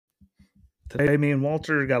Today, me and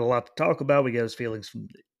Walter got a lot to talk about. We got his feelings from,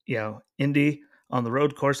 Indy on the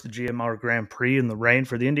road course, the GMR Grand Prix in the rain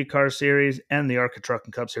for the IndyCar Series, and the ARCA Truck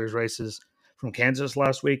and Cup Series races from Kansas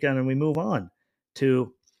last weekend. And we move on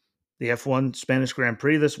to the F1 Spanish Grand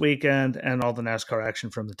Prix this weekend and all the NASCAR action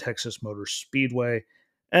from the Texas Motor Speedway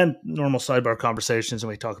and normal sidebar conversations. And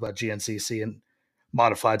we talk about GNCC and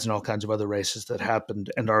modifieds and all kinds of other races that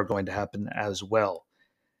happened and are going to happen as well.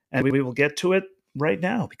 And we will get to it right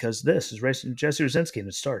now because this is Racing with Jesse Rosinski and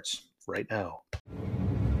it starts right now.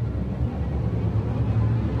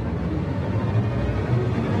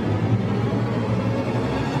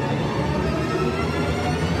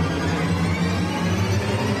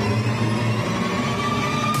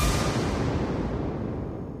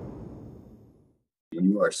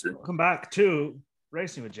 You are, sir. Welcome back to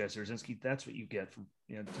Racing with Jesse Rosinski. That's what you get from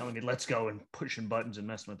telling me let's go and pushing buttons and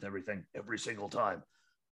messing with everything every single time.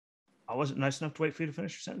 I wasn't nice enough to wait for you to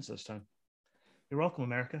finish your sentence this time. You're welcome,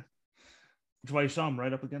 America. That's why you saw him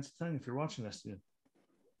right up against the thing. If you're watching this, dude.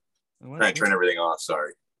 Trying to turn everything off.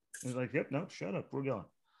 Sorry. He's like, "Yep, no, shut up. We're going."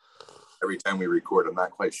 Every time we record, I'm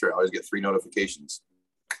not quite sure. I always get 3 notifications.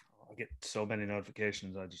 I get so many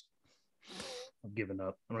notifications. I've given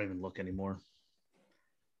up. I don't even look anymore.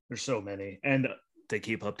 There's so many, and they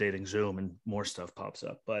keep updating Zoom, and more stuff pops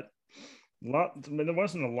up. But there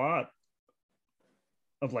wasn't a lot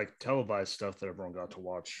of like televised stuff that everyone got to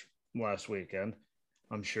watch last weekend.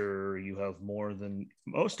 I'm sure you have more than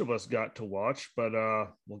most of us got to watch, but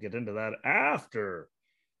we'll get into that after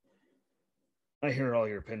I hear all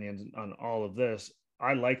your opinions on all of this.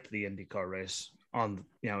 I liked the IndyCar race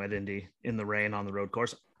at Indy in the rain on the road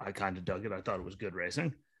course. I kind of dug it. I thought it was good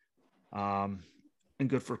racing. And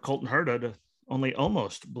good for Colton Herta to only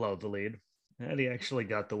almost blow the lead. And he actually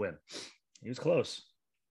got the win. He was close.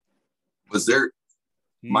 Was there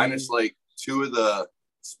minus like 2 of the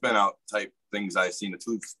spin out type things I've seen, the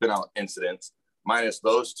 2 spin out incidents, minus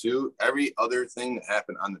those 2, every other thing that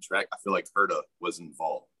happened on the track, I feel like Herta was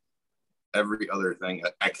involved. Every other thing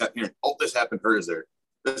I kept hearing, oh, this happened, Herta's there.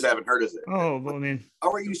 This happened, Herta's there. Oh, well, I mean,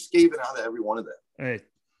 how are you scathing out of every one of them? Hey,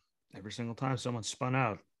 every single time someone spun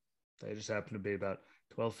out, they just happened to be about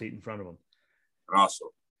 12 feet in front of them. And also,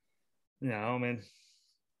 I mean,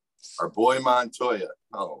 our boy Montoya.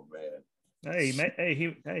 Oh man. Hey,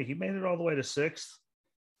 he made it all the way to 6th.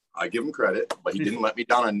 I give him credit, but he didn't let me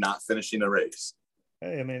down on not finishing the race.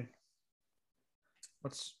 Hey, I mean,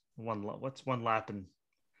 what's one lap and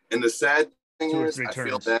the sad thing is, I turns.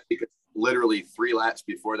 feel bad because literally 3 laps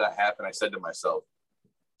before that happened, I said to myself,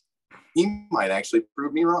 he might actually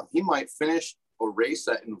prove me wrong. He might finish a race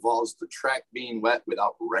that involves the track being wet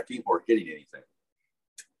without wrecking or hitting anything.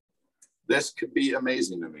 This could be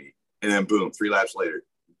amazing to me. And then boom, 3 laps later,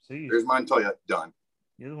 there's Montoya, done.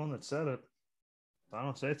 You're the one that said it. I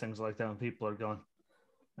don't say things like that when people are going.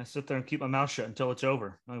 I sit there and keep my mouth shut until it's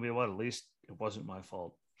over. I'm gonna be what? At least it wasn't my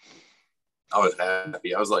fault. I was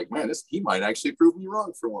happy. I was like, man, he might actually prove me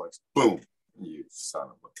wrong for once. Boom, you son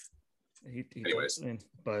of a. Anyways,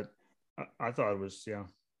 but I thought it was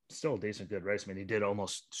still a decent, good race. I mean, he did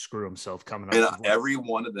almost screw himself coming up. And every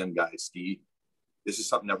one of them guys, Ski. This is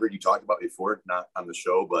something I've heard you talk about before, not on the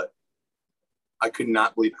show, but I could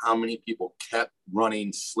not believe how many people kept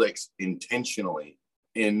running slicks intentionally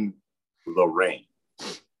in the rain.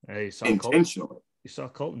 Hey, you saw intentionally. You saw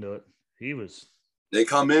Colton do it. They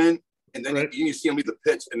come in, and then you see them leave the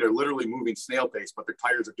pits, and they're literally moving snail pace, but their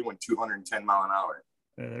tires are doing 210 mile an hour.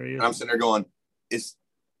 Yeah, there he is. And I'm sitting there going, he's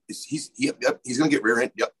going to get rear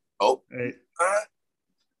end. Yep. Oh. Hey.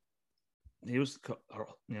 He was,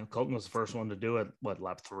 Colton was the first one to do it,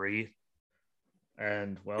 lap 3?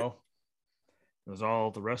 And, well, it was all,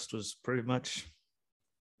 the rest was pretty much,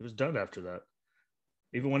 it was done after that.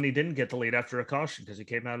 Even when he didn't get the lead after a caution because he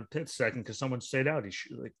came out of pit second because someone stayed out,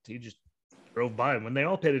 he just drove by him. When they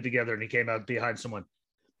all pitted together and he came out behind someone,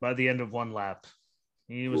 by the end of 1 lap,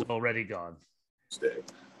 he was already gone. Stay.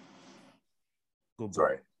 Good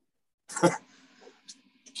boy. Sorry.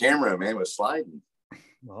 Camera, man, was sliding.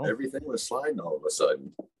 Well, everything was sliding all of a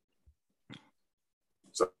sudden.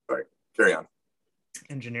 Sorry, carry on.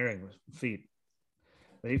 Engineering feat.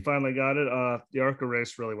 But he finally got it. The ARCA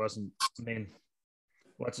race really wasn't. I mean,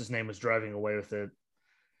 what's his name was driving away with it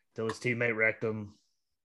till his teammate wrecked him.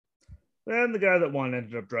 And the guy that won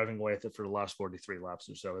ended up driving away with it for the last 43 laps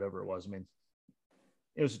or so, whatever it was. I mean,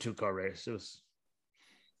 it was a 2-car race. It was,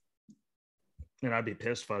 and I'd be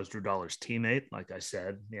pissed if I was Drew Dollar's teammate, like I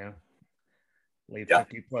said. Yeah. Lead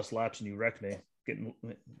 50 plus laps and you wreck me.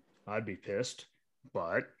 I'd be pissed. But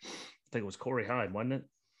I think it was Corey Hyde, wasn't it?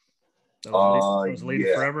 That was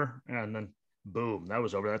leading forever. And then boom, that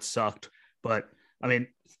was over. That sucked. But I mean,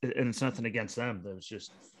 and it's nothing against them. There was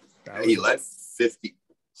just he led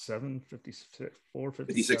 57, 56,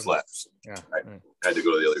 56 laps. Yeah. I had to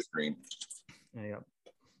go to the other screen. Yeah.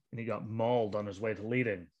 And he got mauled on his way to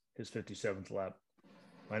leading his 57th lap.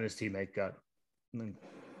 And his teammate got. And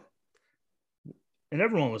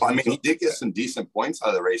everyone was. I mean, he did get some decent points out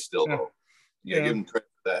of the race still, though. Yeah. Give him credit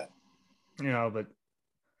for that. You know, but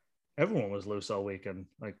everyone was loose all weekend,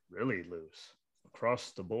 like really loose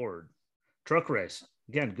across the board. Truck race,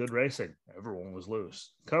 again, good racing. Everyone was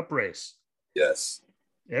loose. Cup race. Yes.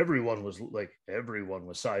 Everyone was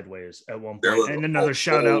sideways at one point. And another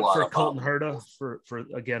shout out for Colton Herta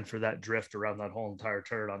for that drift around that whole entire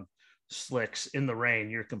turn on slicks in the rain.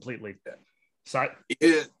 You're completely side. He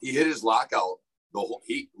hit his lockout.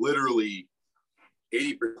 He literally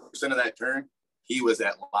 80% of that turn, he was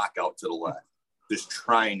at lockout to the left, just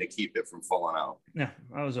trying to keep it from falling out. Yeah,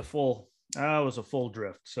 I was a full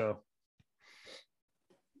drift. So,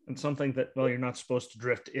 and something that you're not supposed to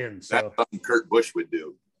drift in. So that's something Kurt Busch would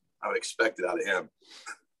do. I would expect it out of him.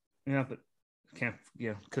 Yeah, but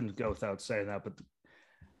couldn't go without saying that. But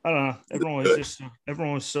I don't know.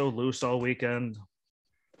 Everyone was so loose all weekend.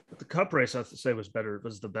 But the Cup race, I have to say, was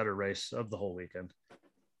the better race of the whole weekend.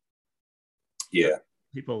 Yeah.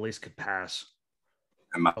 People at least could pass.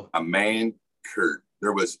 And my man, Kurt,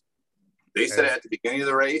 they said at the beginning of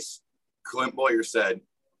the race, Clint Boyer said,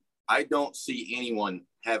 I don't see anyone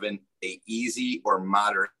having a easy or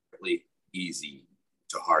moderately easy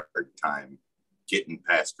to hard time getting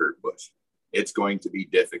past Kurt Busch. It's going to be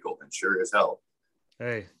difficult, and sure as hell.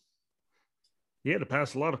 Hey, he had to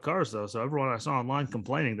pass a lot of cars, though. So everyone I saw online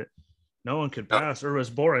complaining that no one could pass or was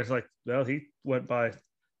boring. It's like, well, he went by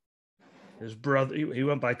his brother. He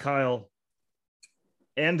went by Kyle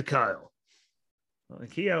and Kyle.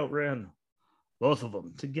 Like, he outran both of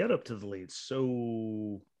them to get up to the lead.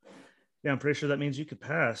 So, yeah, I'm pretty sure that means you could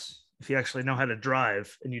pass if you actually know how to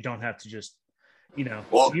drive and you don't have to just,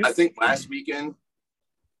 Well, I think last weekend,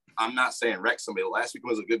 I'm not saying wreck somebody. Last weekend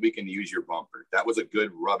was a good weekend to use your bumper. That was a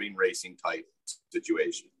good rubbing racing type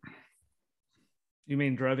situation. You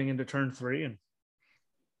mean driving into turn 3 and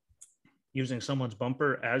using someone's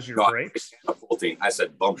bumper as your brakes? Catapulting. I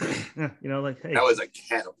said bumper. Yeah, like, hey. That was a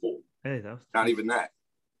catapult. Hey, that was not even that.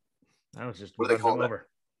 That was just what do they call that?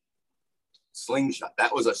 Slingshot.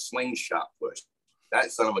 That was a slingshot push.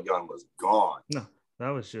 That son of a gun was gone. No, that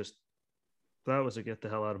was a get the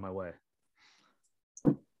hell out of my way.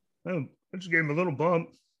 I just gave him a little bump.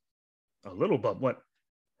 A little bump. What?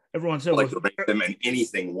 Everyone said like to make them in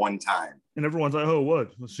anything one time. And everyone's like, oh,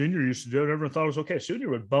 what? Well, Senior used to do it. Everyone thought it was okay. Senior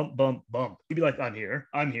would bump, bump, bump. He'd be like, I'm here.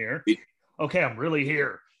 Okay, I'm really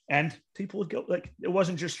here. And people would go like, it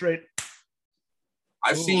wasn't just straight.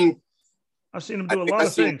 I've seen him do a lot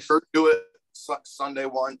of things. Kurt do it Sunday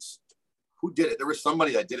once. Who did it? There was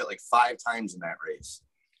somebody that did it like 5 times in that race.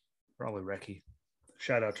 Probably Recchi.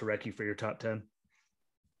 Shout out to Recchi for your top 10.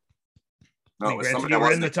 No, you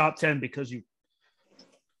were in the top 10 because you.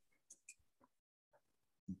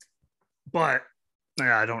 But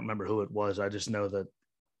I don't remember who it was. I just know that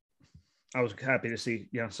I was happy to see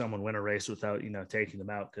someone win a race without taking them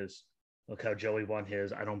out, because look how Joey won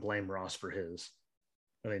his. I don't blame Ross for his.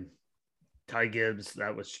 I mean, Ty Gibbs,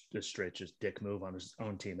 that was just straight dick move on his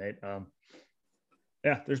own teammate.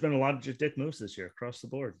 There's been a lot of just dick moves this year across the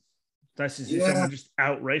board. It's nice to see someone just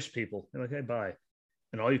outrace people. They're like, hey, bye.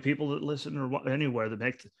 And all you people that listen or anywhere that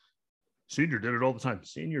make Senior did it all the time.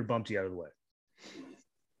 Senior bumped you out of the way.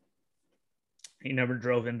 He never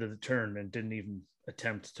drove into the turn and didn't even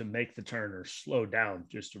attempt to make the turn or slow down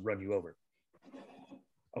just to run you over.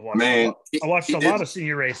 I watched a lot of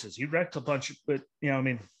Senior races. He wrecked a bunch, but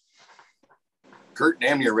Kurt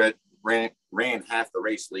damn near ran half the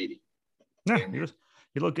race leading. Yeah,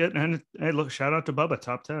 he looked good. And hey, look, shout out to Bubba,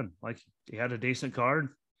 top 10. Like, he had a decent card.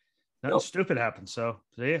 Nothing stupid happened. So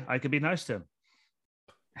I could be nice to him.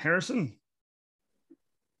 Harrison.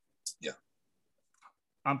 Yeah.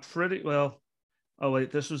 I'm pretty well. Oh,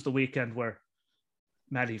 wait, this was the weekend where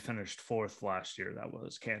Maddie finished 4th last year. That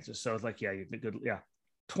was Kansas. So it's like, you'd be good. Yeah.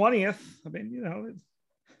 20th. I mean,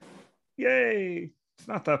 yay. It's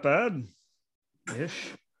not that bad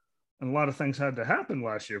ish. And a lot of things had to happen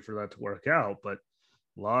last year for that to work out, but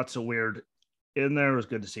lots of weird in there. It was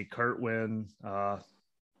good to see Kurt win. I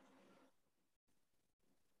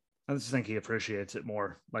just think he appreciates it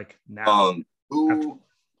more. Like now. Who?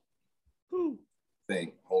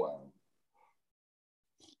 Thing. Hold on.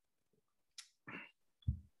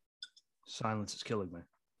 Silence is killing me.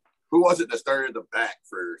 Who was it that started the back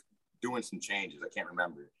for doing some changes? I can't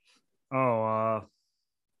remember. Oh,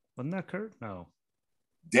 wasn't that Kurt? No.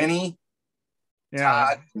 Denny,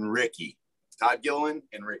 Todd, and Ricky. Todd Gilliland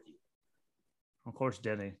and Ricky. Of course,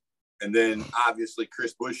 Denny. And then obviously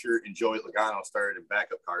Chris Buescher and Joey Logano started in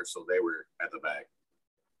backup cars, so they were at the back.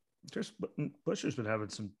 Just Buescher's been having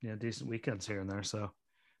some decent weekends here and there, so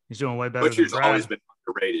he's doing way better. Buescher's than Brad. always been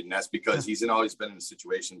underrated, and that's because he's always been in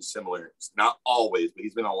situations similar. Not always, but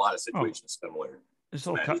he's been in a lot of situations similar. His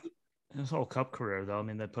whole cup career, though. I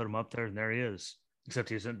mean, they put him up there, and there he is. Except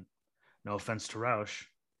he's in. No offense to Roush,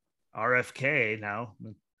 RFK now.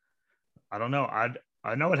 I don't know.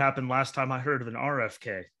 I know what happened last time I heard of an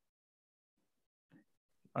RFK.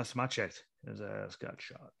 Last time I checked, his ass got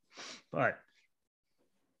shot. But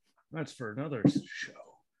that's for another show.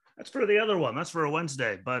 That's for the other one. That's for a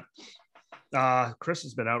Wednesday. But Chris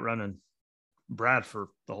has been outrunning Brad for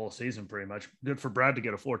the whole season pretty much. Good for Brad to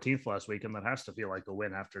get a 14th last week, and that has to feel like a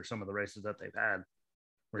win after some of the races that they've had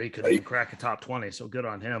where he couldn't even crack a top 20. So good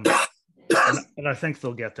on him. And I think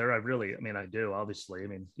they'll get there. I do, obviously. I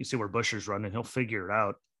mean, you see where Buescher's running. He'll figure it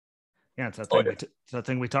out. Yeah, it's that thing, it's that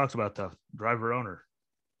thing we talked about, the driver owner.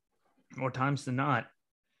 More times than not.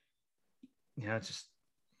 Yeah, it's just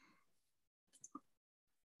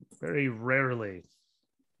very rarely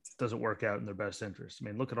doesn't work out in their best interest. I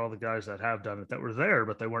mean, look at all the guys that have done it that were there,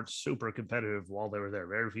 but they weren't super competitive while they were there.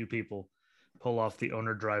 Very few people pull off the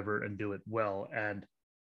owner driver and do it well. And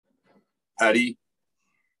Petty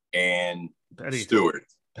and Stewart.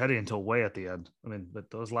 Petty until way at the end. I mean,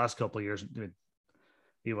 but those last couple of years,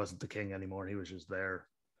 he wasn't the king anymore. He was just there.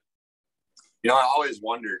 I always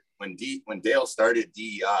wondered when Dale started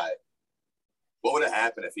DEI, what would have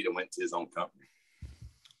happened if he'd have went to his own company?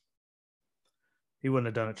 He wouldn't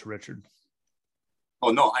have done it to Richard.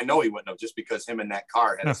 Oh, no, I know he wouldn't have, just because him and that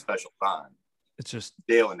car had a special bond. It's just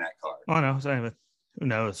Dale in that car. Oh, no, who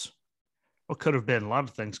knows? What could have been? A lot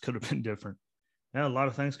of things could have been different. Yeah, a lot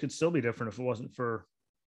of things could still be different if it wasn't for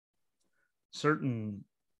certain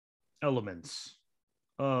elements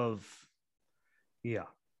of,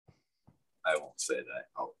 I won't say that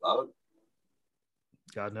out loud.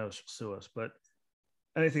 God knows, sue us. But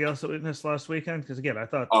anything else that we missed last weekend? Because again, I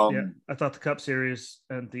thought the Cup Series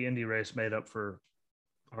and the Indy race made up for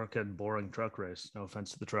our kind of boring truck race. No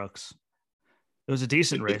offense to the trucks. It was a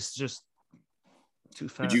decent race, just too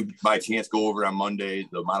fast. Did you by chance go over on Monday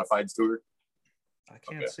the modifieds tour? I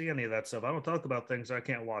can't see any of that stuff. I don't talk about things I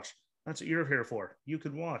can't watch. That's what you're here for. You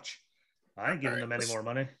can watch. I ain't giving them any more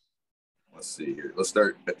money. Let's see here. Let's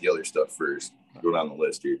start at the other stuff first. Go down the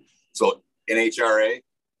list here. So NHRA,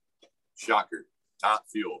 shocker, top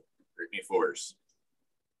fuel, Brittany Force.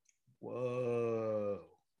 Whoa.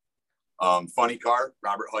 Funny car,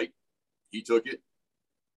 Robert Height. He took it.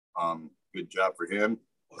 Good job for him.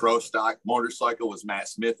 Pro stock motorcycle was Matt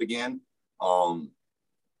Smith again.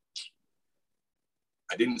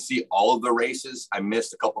 I didn't see all of the races. I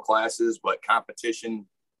missed a couple classes, but competition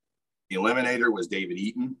eliminator was David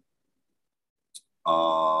Eaton.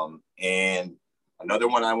 And another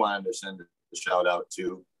one I wanted to send a shout out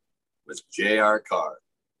to was JR Carr.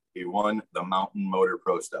 He won the Mountain Motor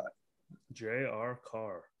Pro Stock. JR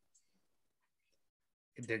Carr.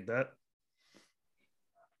 You dig that?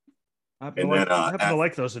 I happen to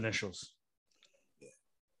like those initials.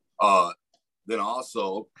 Then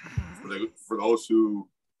also, for those who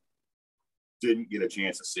didn't get a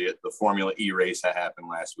chance to see it, the Formula E race that happened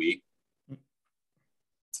last week.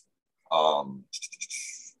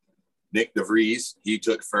 Nick DeVries, he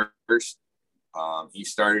took first. He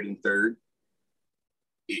started in third.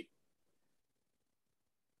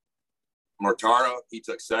 Mortara, he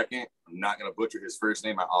took second. I'm not going to butcher his first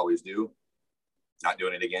name. I always do. Not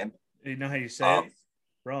doing it again. You know how you say it?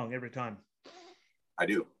 Wrong every time. I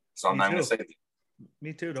do. So I'm not going to say it.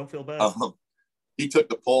 Me too. Don't feel bad. He took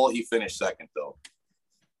the pole. He finished second,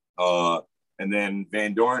 though. And then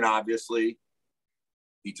Van Dorn, obviously,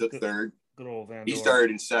 he took third. Good old Van Dorn. He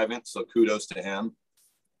started in seventh, so kudos to him.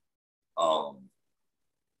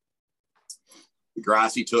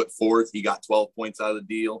 Grassi took fourth. He got 12 points out of the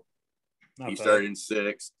deal. He started in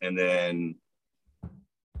sixth, and then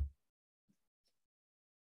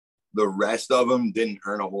the rest of them didn't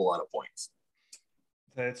earn a whole lot of points.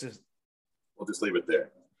 We'll just leave it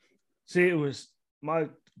there. See, it was my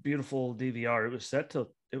beautiful DVR. It was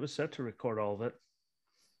set to record all of it.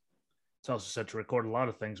 It's also set to record a lot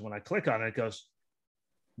of things. When I click on it, it goes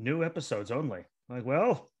new episodes only. I'm like,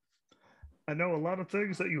 well, I know a lot of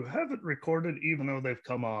things that you haven't recorded, even though they've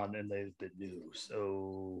come on and they've been new.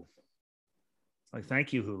 So, like,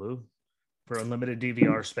 thank you, Hulu, for unlimited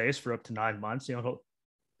DVR space for up to 9 months.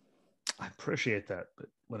 I appreciate that, but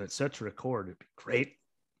when it's set to record, it'd be great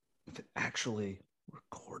if it actually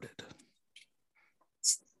recorded.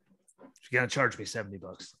 If you're gonna charge me $70,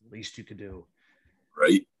 the least you could do,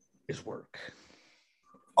 right? is work.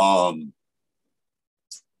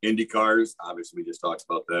 Indy cars, obviously, we just talked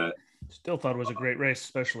about that. Still thought it was a great race,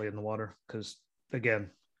 especially in the water, because again,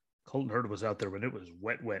 Colton Herta was out there when it was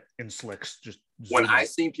wet in slicks. Just when I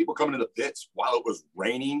seen people coming to the pits while it was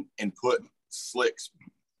raining and put slicks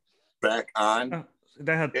back on,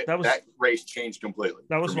 that race changed completely.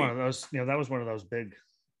 That was one of those, that was one of those big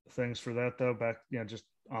things for that though. Back, just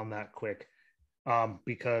on that quick,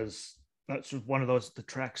 because that's one of those. The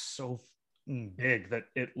track's so big that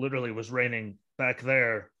it literally was raining back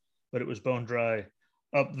there, but it was bone dry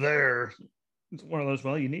up there. It's one of those.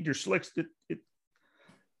 Well, you need your slicks.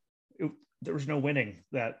 There was no winning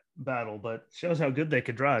that battle, but shows how good they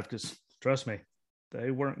could drive. Because trust me, they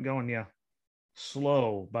weren't going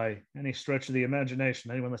slow by any stretch of the imagination.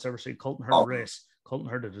 Anyone that's ever seen Colton Herta race, Colton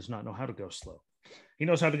Herta does not know how to go slow. He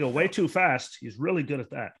knows how to go way too fast. He's really good at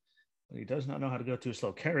that, but he does not know how to go too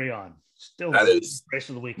slow. Carry on. Still, that is race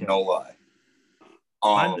of the weekend. No lie.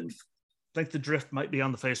 I think the drift might be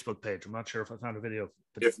on the Facebook page. I'm not sure if I found a video.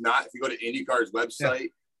 If not, if you go to IndyCar's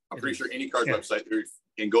website, I'm pretty sure IndyCar's website,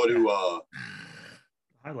 and go to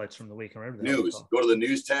highlights from the week. News. Go to the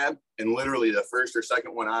news tab, and literally the first or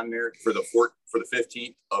second one on there for the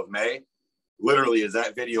 15th of May, literally is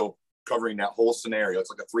that video covering that whole scenario. It's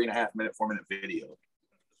like a 3.5 minute, 4 minute video.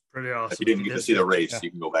 Pretty awesome. If you didn't get to see the race,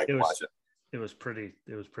 you can go back and watch it. It was pretty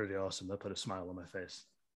awesome. That put a smile on my face.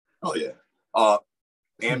 Oh yeah.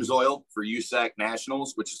 Amsoil for USAC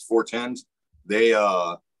Nationals, which is 410s. They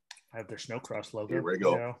have their Snowcross logo. Here we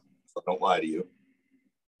go. So don't lie to you.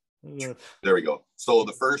 There we go. So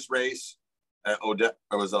the first race at Odette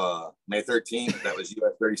was May 13th. That was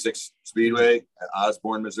US 36 Speedway at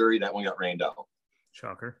Osborne, Missouri. That one got rained out.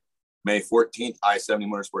 Shocker. May 14th, I-70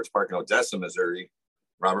 Motorsports Park in Odessa, Missouri.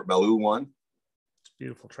 Robert Ballou won. It's a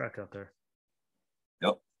beautiful track out there.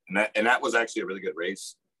 Yep. And that was actually a really good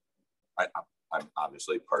race. I'm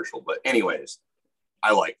obviously partial, but anyways,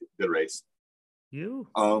 I liked it. Good race. You're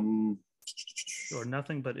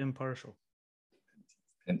nothing but impartial.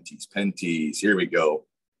 Penties. Here we go.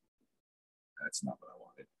 That's not what I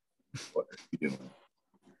wanted. What are you doing?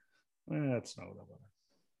 That's not what I wanted.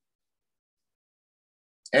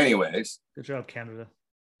 Anyways. Good job, Canada.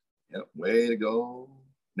 Yep. Way to go.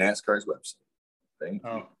 NASCAR's website. Thank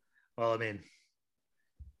you. Well, I mean.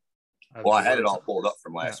 I had it all pulled up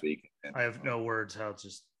from last week. And, I have no words how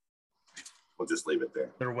it's we'll just leave it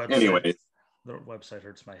there. Their website. Anyways. Their website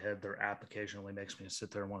hurts my head. Their app occasionally makes me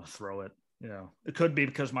sit there and want to throw it. It could be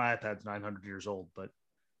because my iPad's 900 years old, but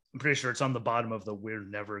I'm pretty sure it's on the bottom of the we're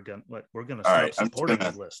going to stop supporting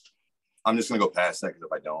the list. I'm just going to go past that because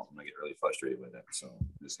if I don't, I'm going to get really frustrated with it. So I'm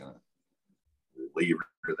just going to leave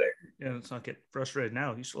her there. Yeah, let's not get frustrated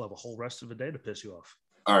now. You still have a whole rest of the day to piss you off.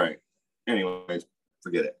 All right. Anyways,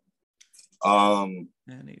 forget it.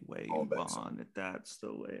 Any way you want it, that's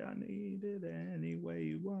the way I need it. Any way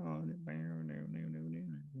you want it.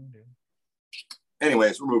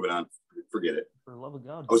 Anyways, we're moving on. Forget it. For the love of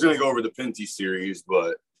God. I was going to go over the Pinty series,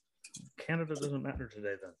 but Canada doesn't matter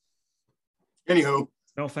today then. Anywho.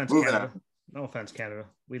 No offense, Canada. No offense, Canada.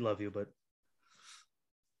 We love you, but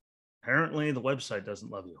apparently the website doesn't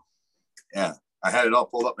love you. Yeah. I had it all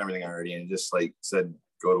pulled up and everything already and just said,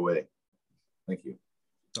 go away. Thank you.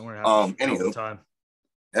 Don't worry. Anywho. Time.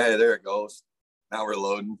 Hey, there it goes. Now we're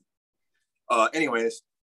loading. Anyways,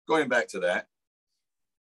 going back to that.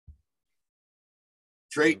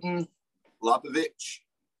 Drayton Lopovich,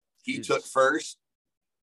 he took first.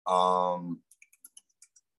 And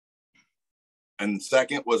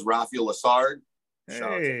second was Rafael Lassard.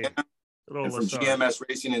 Hey, and from GMS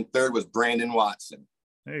Racing, and third was Brandon Watson.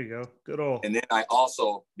 There you go. Good old. And then I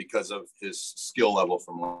also, because of his skill level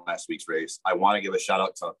from last week's race, I want to give a shout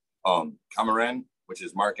out to Cameron, which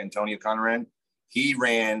is Mark Antonio Cameron. He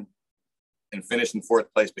ran and finished in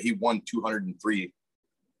fourth place, but he won 203,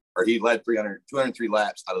 or he led 203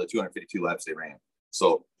 laps out of the 252 laps they ran.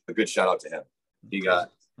 So a good shout out to him. He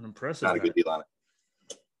got an impressive. Not a good deal on it.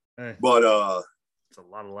 Hey, but it's a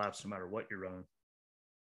lot of laps no matter what you're running.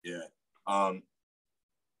 Yeah.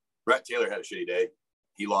 Brett Taylor had a shitty day.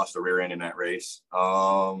 He lost the rear end in that race.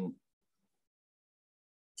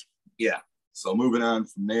 Yeah. So moving on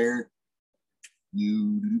from there,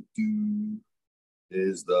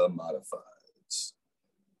 is the modifieds.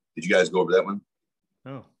 Did you guys go over that one?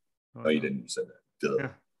 No. Oh, you didn't. You said that. Duh. Yeah.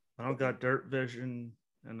 I don't got Dirt Vision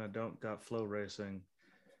and I don't got Flow Racing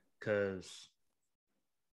because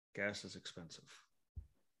gas is expensive.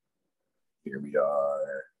 Here we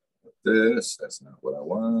are with this. That's not what I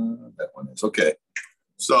want. That one is. Okay.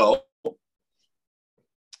 So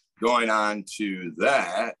going on to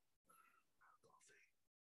that,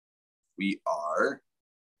 we are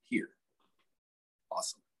here.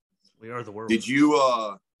 Awesome. We are the world. Did you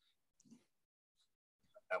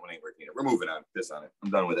that one ain't working. We're moving on. Piss on it. I'm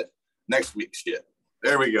done with it. Next week's shit.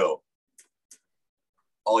 There we go.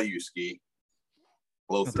 All you, Ski.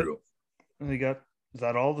 Blow through. You got, is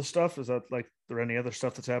that all the stuff? Is that like, there any other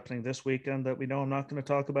stuff that's happening this weekend that we know I'm not going to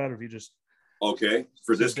talk about? Or if you just okay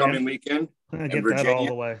for this coming weekend get in Virginia, that all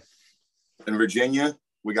the way. In Virginia,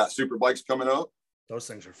 we got super bikes coming up. Those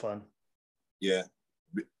things are fun. Yeah,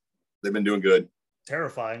 they've been doing good.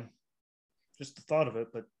 Terrifying, just the thought of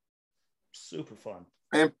it, but super fun.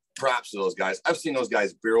 And props to those guys. I've seen those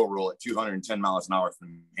guys barrel roll at 210 miles an hour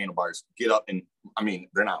from handlebars, get up, and I mean,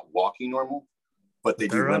 they're not walking normal, but they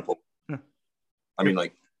do limp. I mean,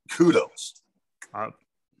 like, kudos.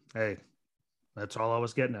 Hey, that's all I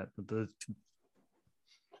was getting at.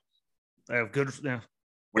 I have good. Yeah,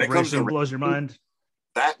 when it comes to blows your mind.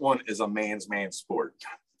 That one is a man's sport.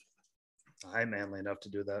 I'm manly enough to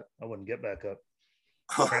do that. I wouldn't get back up.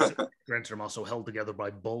 Granted, I'm also held together by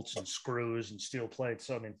bolts and screws and steel plates.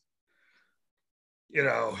 So, I mean,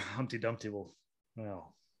 Humpty Dumpty will,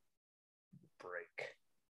 break.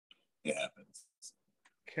 It happens.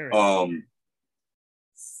 Carry on.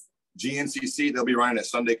 GNCC, they'll be running at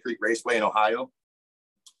Sunday Creek Raceway in Ohio.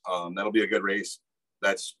 That'll be a good race.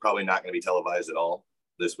 That's probably not going to be televised at all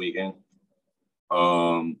this weekend.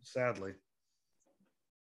 Sadly.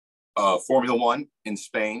 Formula One in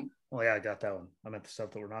Spain. Oh, yeah, I got that one. I meant the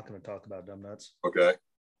stuff that we're not going to talk about, dumb nuts. Okay.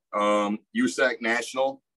 USAC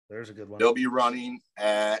National. There's a good one. They'll be running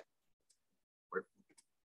at where'd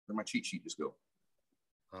my cheat sheet just go?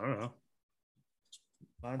 I don't know.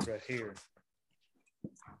 Mine's right here.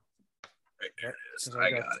 Right there it is.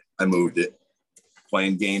 I got it. I moved it.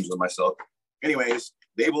 Playing games with myself. Anyways,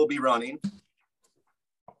 they will be running.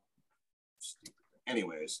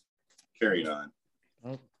 Anyways, carrying on.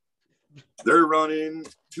 Oh. They're running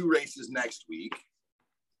 2 races next week.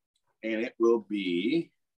 And it will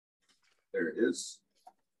be, there it is.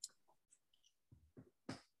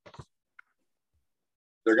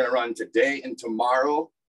 They're going to run today and tomorrow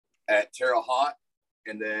at Terre Haute.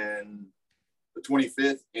 And then the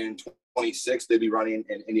 25th and 26th, they'll be running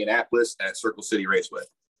in Indianapolis at Circle City Raceway.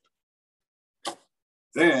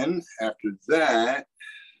 Then after that,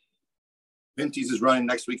 Pinty's is running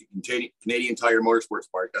next week at Canadian Tire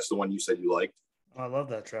Motorsports Park. That's the one you said you liked. Oh, I love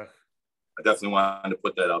that track. I definitely wanted to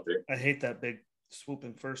put that out there. I hate that big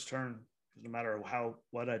swooping first turn. No matter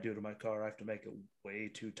what I do to my car, I have to make it way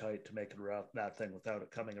too tight to make it around that thing without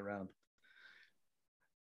it coming around.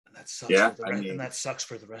 And that sucks. Yeah, and that sucks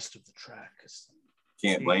for the rest of the track.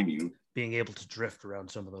 Can't blame you. Being able to drift around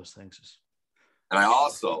some of those things is. And I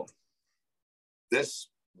also, this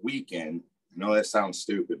weekend, I know that sounds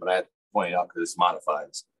stupid, but I had to point it out because it's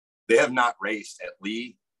modifieds. They have not raced at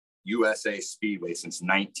Lee USA Speedway since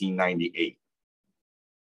 1998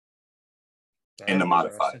 in the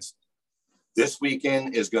modifieds. This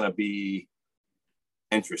weekend is going to be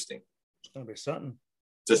interesting. It's going to be something.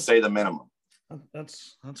 To say the minimum.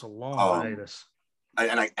 That's a long hiatus.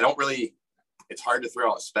 I don't really, it's hard to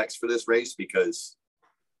throw out specs for this race because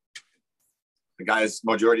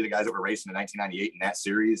majority of the guys that were racing in 1998 in that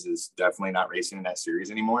series is definitely not racing in that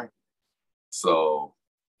series anymore. So,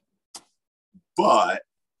 but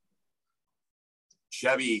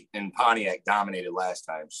Chevy and Pontiac dominated last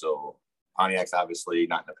time. So Pontiac's obviously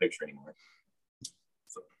not in the picture anymore.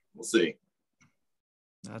 So we'll see.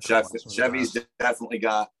 Chevy's definitely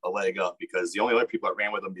got a leg up because the only other people that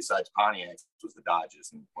ran with them besides Pontiac was the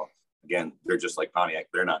Dodges. And well, again, they're just like Pontiac.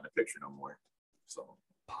 They're not in the picture no more. So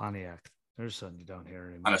Pontiac, there's something you don't hear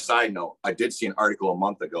anymore. On a side note, I did see an article a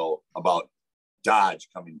month ago about Dodge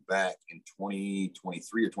coming back in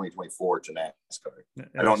 2023 or 2024 to NASCAR.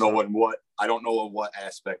 I don't know what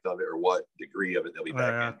aspect of it or what degree of it they'll be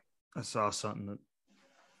back in. I saw something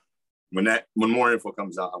that when more info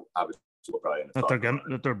comes out, obviously we'll probably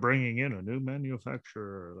that they're bringing in a new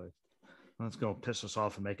manufacturer. Like that's gonna piss us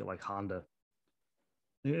off and make it like Honda.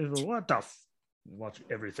 What the? Watch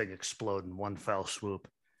everything explode in one foul swoop.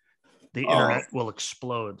 The internet will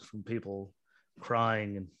explode from people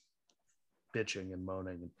crying and bitching and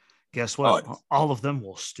moaning. And guess what? All of them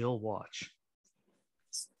will still watch.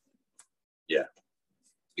 Yeah,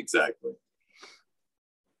 exactly.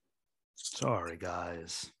 Sorry,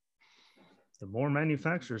 guys. The more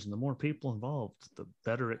manufacturers and the more people involved, the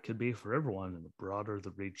better it could be for everyone and the broader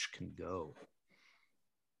the reach can go.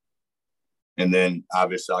 And then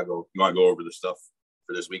obviously you want to go over the stuff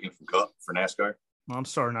for this weekend from Cup for NASCAR? Well, I'm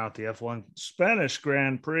starting out the F1 Spanish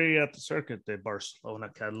Grand Prix at the Circuit de Barcelona,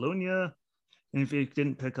 Catalunya. And if you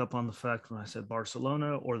didn't pick up on the fact when I said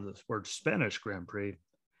Barcelona or the word Spanish Grand Prix,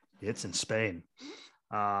 it's in Spain.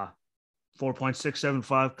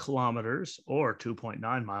 4.675 kilometers or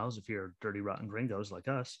 2.9 miles if you're dirty, rotten gringos like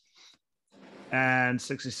us, and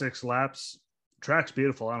 66 laps. Track's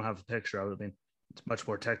beautiful. I don't have a picture of it. I mean, it's much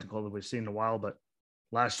more technical than we've seen in a while, but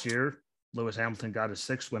last year, Lewis Hamilton got his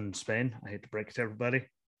 6th win in Spain. I hate to break it to everybody.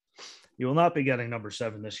 You will not be getting number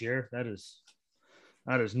 7 this year. That is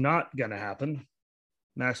not going to happen.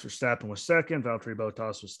 Max Verstappen was 2nd. Valtteri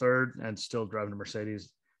Bottas was 3rd and still driving a Mercedes.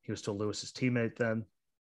 He was still Lewis's teammate then.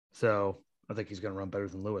 So I think he's going to run better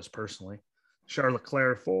than Lewis personally. Charles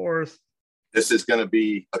Leclerc 4th. This is going to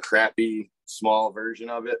be a crappy, small version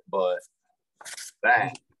of it, but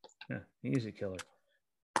that. Yeah, easy killer.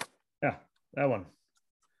 Yeah, that one.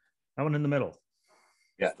 That one in the middle.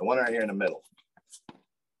 Yeah, the one right here in the middle.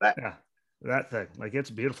 That thing. Like, it's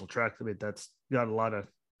a beautiful track. I mean, that's got a lot of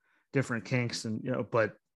different kinks and,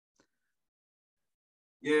 but.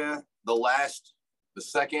 Yeah, the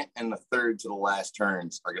second and the third to the last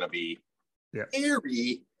turns are going to be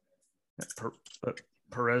eerie. But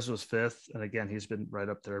Perez was 5th. And again, he's been right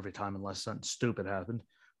up there every time unless something stupid happened.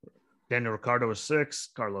 Daniel Ricciardo was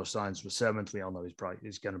 6th. Carlos Sainz was 7th. We all know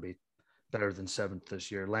he's going to be better than 7th this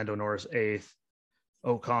year. Lando Norris 8th.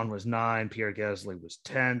 Ocon was 9. Pierre Gasly was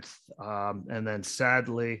 10th. And then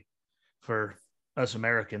sadly for us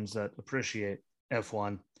Americans that appreciate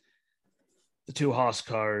F1, the 2 Haas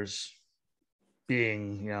cars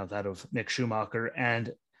being, that of Mick Schumacher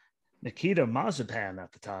and Nikita Mazepin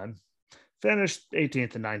at the time, finished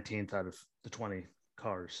 18th and 19th out of the 20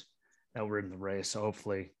 cars that were in the race. So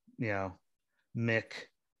hopefully, Mick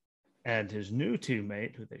and his new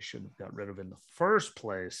teammate, who they shouldn't have got rid of in the first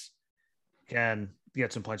place, can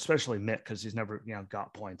get some points, especially Mick, because he's never,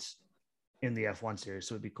 got points in the F1 series.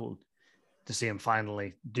 So it'd be cool to see him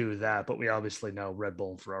finally do that. But we obviously know Red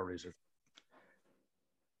Bull and Ferraris are.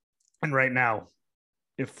 And right now,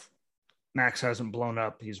 if Max hasn't blown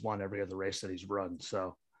up, he's won every other race that he's run.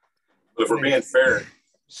 So, but if we're being fair,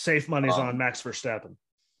 safe money's on Max Verstappen.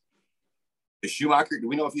 Is Schumacher, do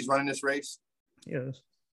we know if he's running this race? Yes.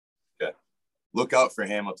 Okay. Look out for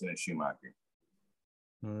Hamilton and Schumacher.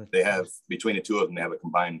 They have, between the two of them, they have a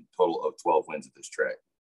combined total of 12 wins at this track.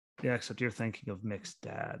 Yeah, except you're thinking of Mick's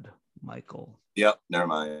dad, Michael. Yep, never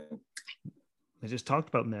mind. They just talked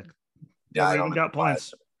about Mick. Yeah, I even got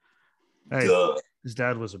points. Hey, his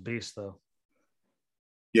dad was a beast, though.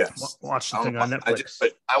 Yes. Watch the thing on Netflix.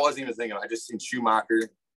 But I wasn't even thinking. I just seen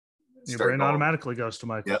Schumacher. Your brain automatically goes to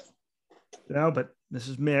Michael. Yep. Yeah, but this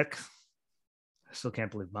is Mick. I still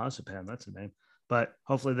can't believe Mazepin. That's a name. But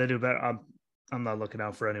hopefully they do better. I'm not looking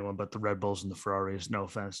out for anyone but the Red Bulls and the Ferraris. No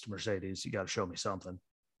offense to Mercedes. You got to show me something.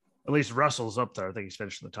 At least Russell's up there. I think he's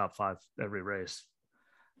finished in the top 5 every race.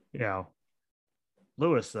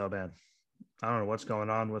 Lewis, though, man. I don't know what's going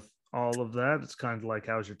on with all of that. It's kind of like,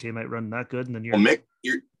 how's your teammate running that good? And then Mick,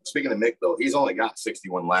 speaking of Mick, though, he's only got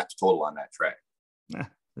 61 laps total on that track.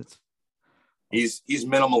 He's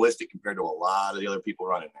minimalistic compared to a lot of the other people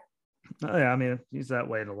running there. Oh, yeah, I mean, he's that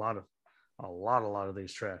way in a lot of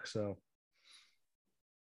these tracks. So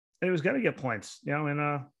he was going to get points, in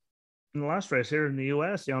the last race here in the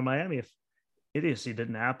U.S., in Miami. If idiocy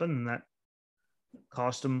didn't happen, and that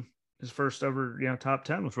cost him his first ever, top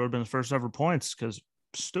 10, which would have been his first ever points, because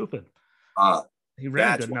stupid. He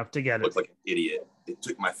ran good enough to get it. Looked like an idiot. It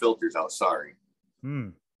took my filters out. Sorry.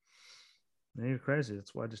 You're crazy.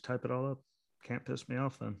 That's why I just type it all up. Can't piss me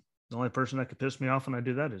off then. The only person that could piss me off when I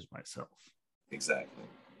do that is myself. Exactly.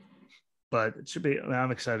 But it should be,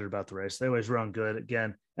 I'm excited about the race. They always run good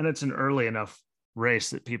again. And it's an early enough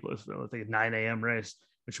race that people, I think, 9 a.m. race,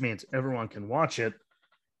 which means everyone can watch it.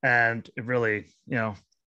 And it really, I'll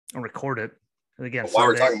record it. And again, while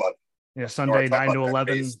we're talking about Sunday, 9 to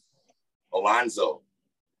 11. Race, Alonso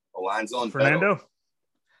and Fernando.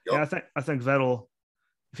 Yep. Yeah, I think Vettel,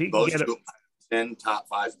 if he can get it, 10 top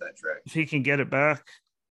 5s of that track. If he can get it back,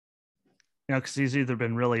 because he's either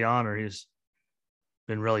been really on or he's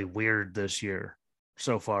been really weird this year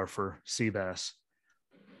so far for Seabass.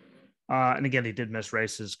 And again, he did miss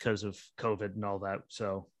races because of COVID and all that.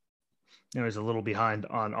 So, he's a little behind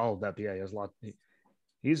on all of that. But yeah, he has a lot.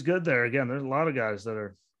 He's good there. Again, there's a lot of guys that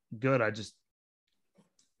are good. I just,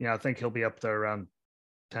 I think he'll be up there around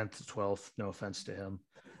 10th to 12th. No offense to him.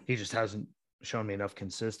 He just hasn't shown me enough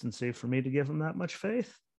consistency for me to give him that much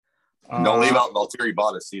faith. Don't leave out Valtteri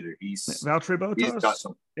Bottas either. Valtteri Bottas. He's got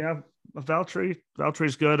some. Yeah,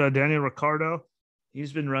 Valtteri's good. Daniel Ricciardo,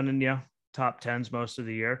 he's been running top 10s most of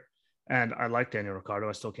the year, and I like Daniel Ricciardo.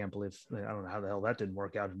 I still can't believe, I don't know how the hell that didn't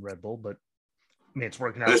work out in Red Bull, but I mean, it's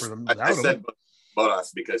working out for them without him. I said Bottas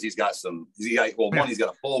because he's got he's got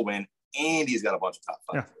a full win and he's got a bunch of top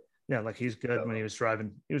 5. Yeah, like he's good when he was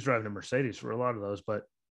driving a Mercedes for a lot of those, but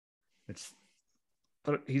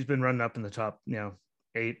But he's been running up in the top,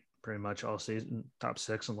 8 pretty much all season, top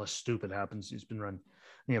 6, unless stupid happens. He's been running,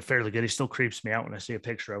 fairly good. He still creeps me out when I see a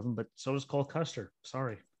picture of him, but so does Cole Custer.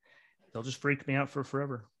 Sorry. They'll just freak me out for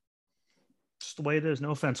forever. Just the way it is.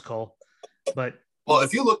 No offense, Cole. But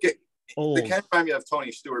if you look at old, they can't remind me of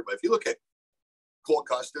Tony Stewart, but if you look at Cole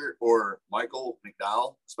Custer or Michael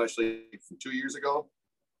McDowell, especially from 2 years ago,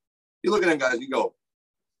 you look at them guys and you go,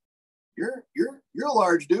 You're a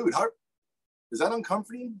large dude. How is that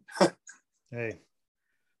uncomforting? Hey.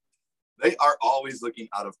 They are always looking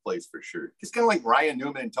out of place for sure. It's kind of like Ryan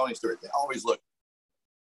Newman and Tony Stewart. They always look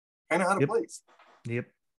kind of out of place. Yep.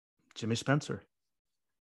 Jimmy Spencer.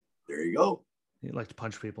 There you go. He'd like to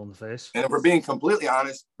punch people in the face. And if we're being completely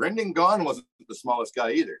honest, Brendan Gaughan wasn't the smallest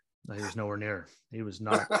guy either. No, he was nowhere near. He was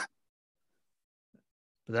not. But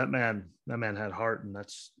that man had heart and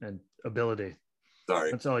ability.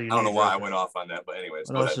 Sorry. That's all you need. I don't know why I went off on that, but anyways.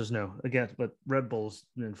 What else is new? Again, but Red Bulls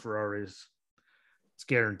and Ferraris, it's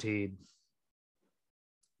guaranteed.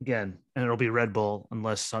 Again, and it'll be Red Bull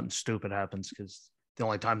unless something stupid happens, because the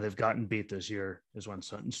only time they've gotten beat this year is when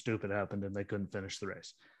something stupid happened and they couldn't finish the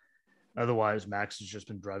race. Otherwise, Max has just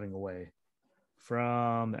been driving away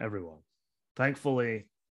from everyone. Thankfully,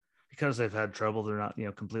 because they've had trouble, they're not,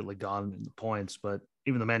 completely gone in the points, but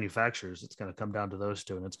even the manufacturers, it's going to come down to those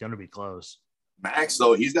two, and it's going to be close. Max,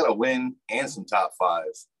 though, he's got a win and some top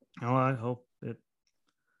fives. Oh, I hope it.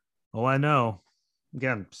 Oh, I know.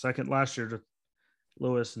 Again, second last year to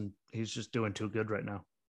Lewis, and he's just doing too good right now.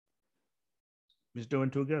 He's doing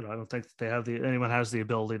too good. I don't think that anyone has the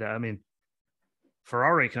ability to. I mean,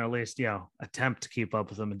 Ferrari can at least, attempt to keep up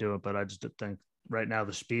with him and do it, but I just think right now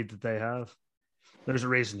the speed that they have, there's a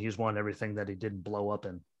reason he's won everything that he didn't blow up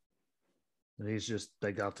in. And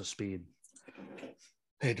they got the speed.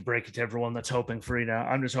 I hate to break it to everyone that's hoping for now.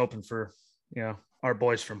 I'm just hoping for, our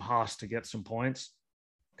boys from Haas to get some points,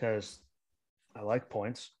 because I like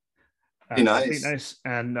points. Be nice. Be nice.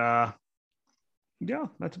 And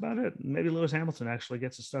that's about it. Maybe Lewis Hamilton actually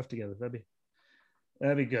gets his stuff together.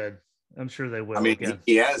 That'd be good. I'm sure they will. I mean,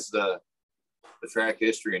 he has the track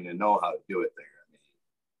history and the know-how to do it there. I mean,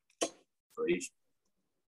 so he's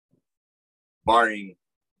barring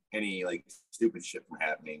any stupid shit from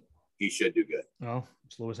happening, he should do good. Well,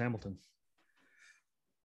 it's Lewis Hamilton.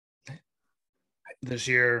 This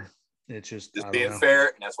year, it's just being fair,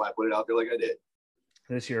 and that's why I put it out there like I did.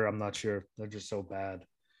 This year, I'm not sure. They're just so bad.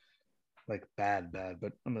 Bad.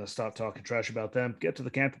 But I'm going to stop talking trash about them. Get to the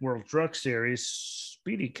Camping World Truck Series,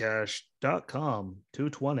 speedycash.com,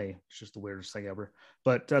 220. It's just the weirdest thing ever.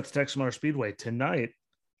 But that's Texas Motor Speedway tonight,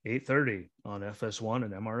 8:30 on FS1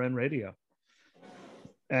 and MRN Radio.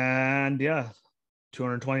 And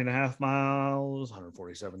 220 and a half miles,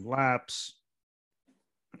 147 laps.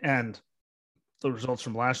 And the results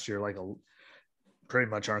from last year, pretty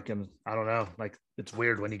much aren't going to, I don't know. It's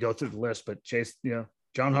weird when you go through the list, but Chase,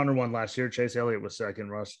 John Hunter won last year. Chase Elliott was second.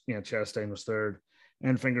 Ross, Chastain was third.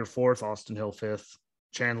 Enfinger fourth. Austin Hill fifth.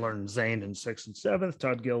 Chandler and Zane in sixth and seventh.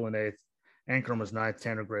 Todd Gill in eighth. Ankrum was ninth.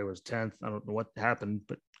 Tanner Gray was 10th. I don't know what happened,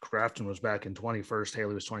 but Crafton was back in 21st.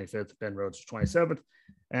 Haley was 25th. Ben Rhodes was 27th.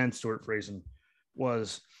 And Stuart Friesen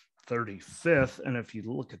was 35th. And if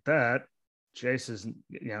you look at that, Chase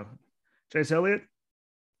Elliott,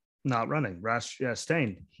 not running. Ross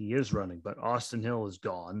Chastain, he is running, but Austin Hill is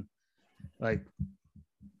gone. I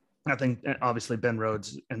think obviously Ben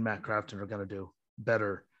Rhodes and Matt Crafton are going to do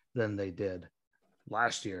better than they did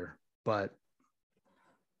last year, and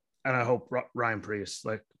I hope Ryan Preece,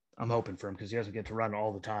 I'm hoping for him, because he doesn't get to run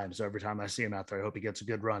all the time. So every time I see him out there, I hope he gets a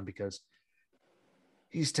good run, because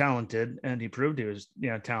he's talented, and he proved he was,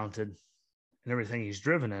 talented in everything he's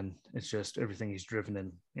driven in. It's just everything he's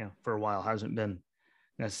driven in, for a while hasn't been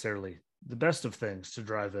necessarily the best of things to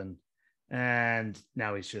drive in. And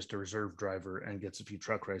now he's just a reserve driver and gets a few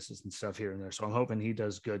truck races and stuff here and there. So I'm hoping he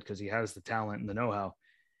does good, because he has the talent and the know-how.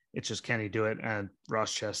 It's just, can he do it? And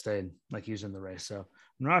Ross Chastain, he's in the race. So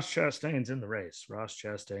when Ross Chastain's in the race, Ross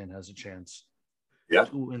Chastain has a chance to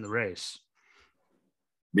win the race.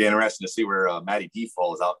 Be interesting to see where Matty D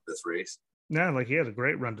falls out this race. Yeah, he had a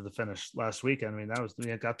great run to the finish last weekend. I mean, that was,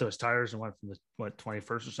 got those tires and went from the 21st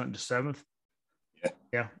or something to 7th.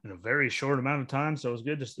 Yeah, in a very short amount of time. So it was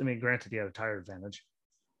good to, granted he had a tire advantage.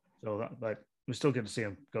 So, but we still get to see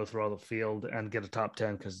him go through all the field and get a top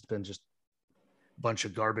 10, because it's been just a bunch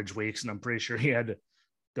of garbage weeks. And I'm pretty sure he had to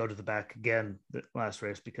go to the back again the last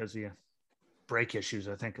race because he brake issues,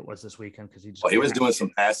 I think it was this weekend, because he was doing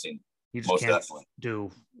some passing. He just can't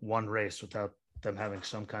do one race without them having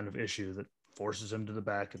some kind of issue that forces him to the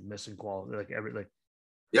back and missing quality, everything.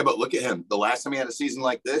 Yeah, but look at him. The last time he had a season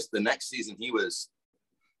like this, the next season he was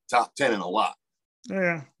top 10 in a lot.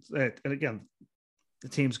 Yeah. And again, the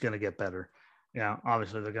team's going to get better. Yeah.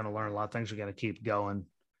 Obviously, they're going to learn a lot of things. They're going to keep going.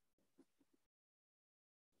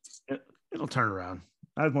 It'll turn around.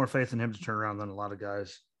 I have more faith in him to turn around than a lot of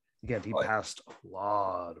guys. Again, he passed a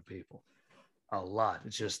lot of people. A lot.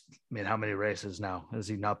 It's just, I mean, how many races now has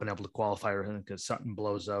he not been able to qualify or anything because something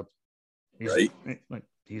blows up?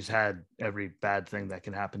 He's had every bad thing that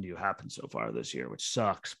can happen to you happen so far this year, which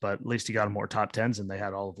sucks. But at least he got more top tens than they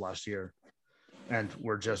had all of last year, and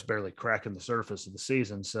we're just barely cracking the surface of the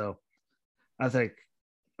season. So I think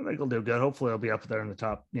he'll do good. Hopefully, he'll be up there in the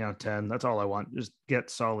top 10. That's all I want. Just get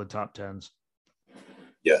solid top tens.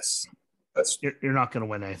 Yes, you're not going to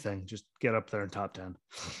win anything. Just get up there in top 10.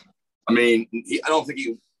 I mean, I don't think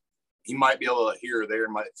he might be able to here or there,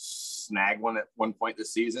 might snag one at one point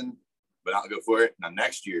this season, but I'll go for it. Now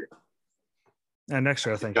next year. And next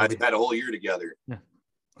year, I think guys had a whole year together. Yeah,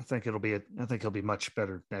 I think he'll be much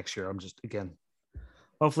better next year. I'm just, again,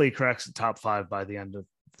 hopefully he cracks the top 5 by the end of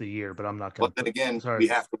the year, but I'm not going to. But then again, we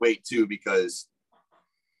have to wait too, because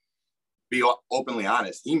be openly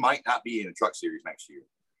honest, he might not be in a truck series next year.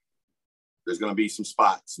 There's going to be some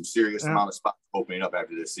serious amount of spots opening up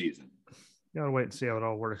after this season. You got to wait and see how it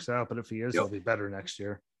all works out. But if he is, he'll be better next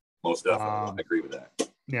year. Most definitely. I agree with that.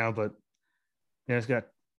 Yeah, but he's got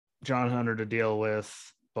John Hunter to deal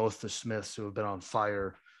with, both the Smiths who have been on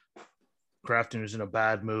fire. Crafton, who's in a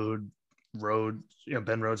bad mood.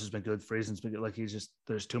 Ben Rhodes has been good. Friesen's been good. Like,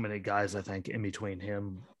 there's too many guys, I think, in between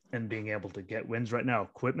him and being able to get wins right now,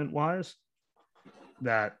 equipment-wise,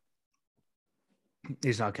 that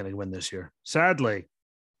he's not going to win this year. Sadly,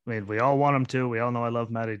 I mean, we all want him to. We all know I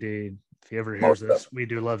love Matty D. If he ever hears this, we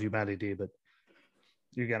do love you, Matty D, but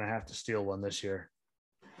you're going to have to steal one this year.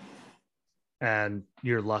 And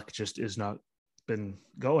your luck just is not been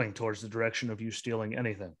going towards the direction of you stealing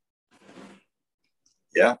anything.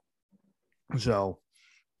 Yeah. So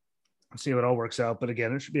let's see how it all works out. But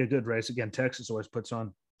again, it should be a good race. Again, Texas always puts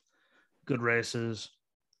on good races,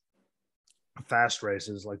 fast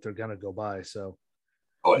races, like they're going to go by. So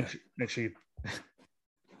make sure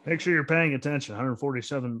you're paying attention.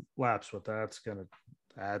 147 laps. What that's going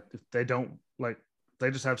to add. If they don't,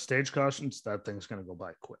 they just have stage cautions, that thing's going to go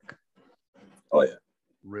by quick. Oh, yeah.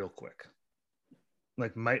 Real quick.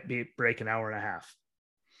 Might break an hour and a half.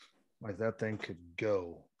 That thing could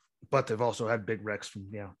go. But they've also had big wrecks from,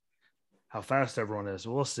 how fast everyone is.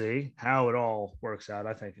 We'll see how it all works out.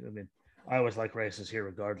 I always like races here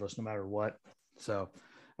regardless, no matter what. So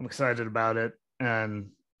I'm excited about it and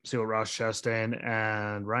see what Ross Chastain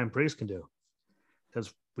and Ryan Prix can do.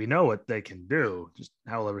 Because we know what they can do, just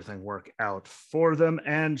how will everything work out for them.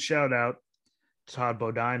 And shout out to Todd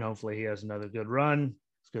Bodine. Hopefully he has another good run.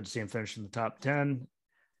 It's good to see him finish in the top 10.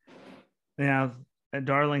 Yeah, at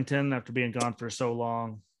Darlington, after being gone for so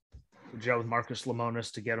long, good job with Marcus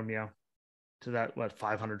Lemonis to get him, to that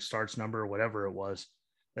 500 starts number or whatever it was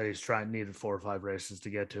that he's needed 4 or 5 races to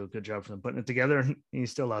get to. Good job for them putting it together.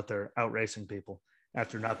 He's still out there out racing people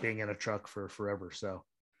after not being in a truck for forever. So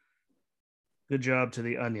good job to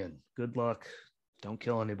the Onion. Good luck. Don't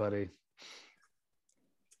kill anybody.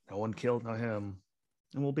 No one killed him,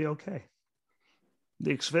 and we'll be okay.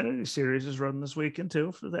 The Xfinity Series is running this weekend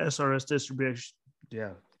too for the SRS distribution.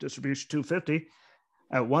 Yeah, distribution 250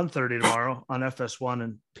 at 1:30 tomorrow on FS1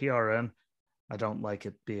 and PRN. I don't like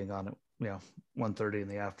it being on at 1:30 in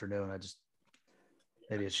the afternoon.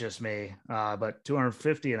 Maybe it's just me. But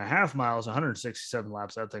 250 and a half miles, 167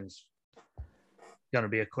 laps. That thing's gonna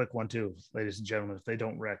be a quick one too, ladies and gentlemen. If they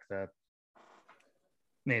don't wreck that,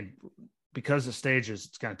 because the stages,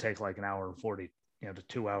 it's gonna take like an hour and 40, to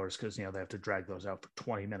 2 hours because they have to drag those out for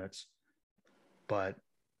 20 minutes. But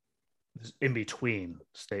in between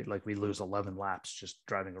state, we lose 11 laps just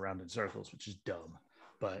driving around in circles, which is dumb.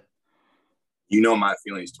 But my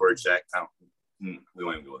feelings towards Jack Town. We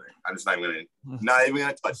won't even go there. I'm just not even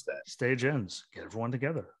gonna touch that. Stage ends. Get everyone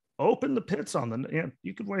together. Open the pits on the.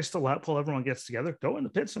 You could waste a lap while everyone gets together. Go in the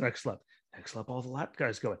pits the next lap. Next lap, all the lap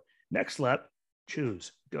guys going. Next lap,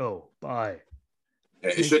 choose, go, bye.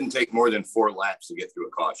 It shouldn't take more than 4 laps to get through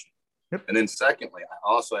a caution. Yep. And then secondly, I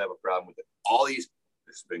also have a problem with it.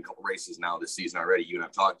 There's been a couple races now this season already. You and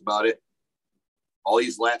I've talked about it. All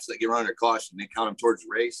these laps that get run under caution, they count them towards the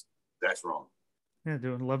race. That's wrong. Yeah,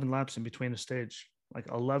 doing 11 laps in between the stage.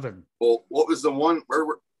 11. Well, what was the one where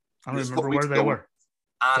I don't remember where they were.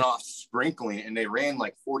 On off sprinkling, and they ran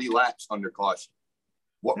 40 laps under caution.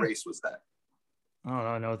 What race was that? I don't know.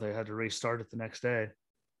 I know they had to restart it the next day.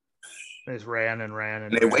 They just ran and ran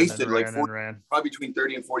and they ran wasted and ran, 40, probably between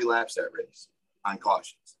 30 and 40 laps that race on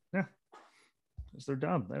cautions. Yeah, because they're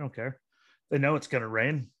dumb. They don't care. They know it's going to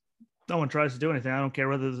rain. No one tries to do anything. I don't care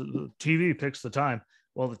whether the TV picks the time.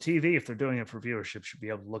 Well, the TV, if they're doing it for viewership, should be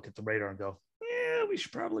able to look at the radar and go, yeah, we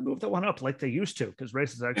should probably move that one up like they used to, because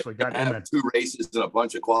races actually got in there. 2 races and a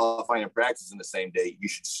bunch of qualifying and practice in the same day. You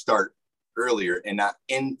should start earlier and not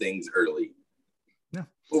end things early. Yeah.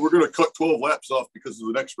 Well, we're going to cut 12 laps off because of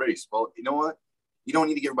the next race. Well, you know what? You don't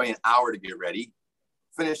need to give everybody an hour to get ready.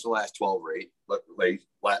 Finish the last 12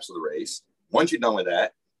 laps of the race. Once you're done with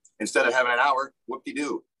that, instead of having an hour,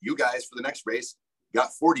 whoop-de-doo. You guys, for the next race,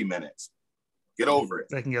 got 40 minutes. Get over it.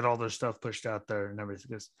 They can get all their stuff pushed out there and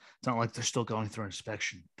everything. It's not like they're still going through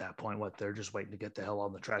inspection at that point. They're just waiting to get the hell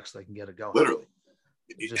on the track so they can get it going. Literally.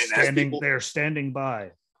 They're standing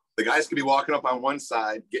by. The guys could be walking up on one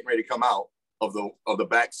side, getting ready to come out of the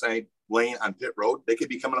backside lane on pit road. They could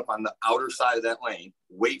be coming up on the outer side of that lane,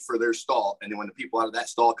 wait for their stall, and then when the people out of that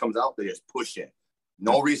stall comes out, they just push in.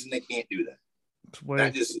 No reason they can't do that.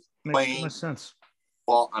 That just plain sense.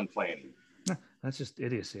 Fault on planning. That's just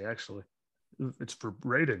idiocy, actually. It's for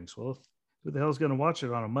ratings. Well, who the hell's going to watch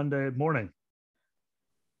it on a Monday morning?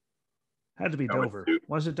 Had to be Dover.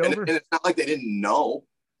 Was it Dover? And it's not like they didn't know.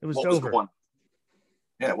 It was Dover.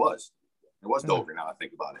 Yeah, it was. It was Dover. Now I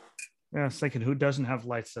think about it. Yeah, I was thinking, who doesn't have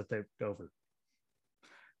lights that they've Dover?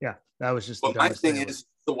 Yeah, that was just. But my thing is,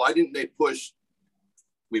 so why didn't they push?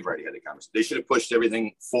 We've already had the conversation. They should have pushed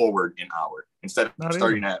everything forward an hour instead of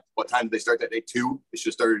starting at what time did they start that day? 2. It should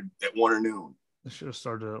have started at 1 or noon. They should have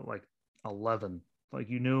started at like 11. Like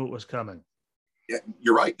you knew it was coming. Yeah,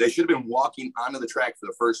 you're right. They should have been walking onto the track for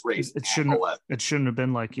the first race. It shouldn't have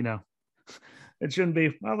been like, it shouldn't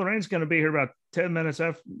be, well, the rain's going to be here about 10 minutes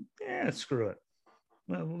after. Yeah, screw it.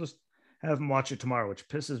 Well, we'll just have them watch it tomorrow, which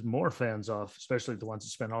pisses more fans off, especially the ones that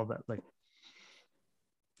spend all that, like,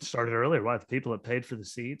 started earlier. Why? The people that paid for the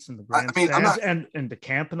seats and the grandstands and the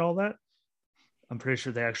camp and all that. I'm pretty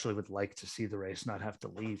sure they actually would like to see the race, not have to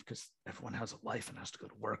leave, because everyone has a life and has to go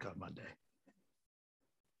to work on Monday.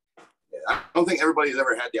 I don't think everybody's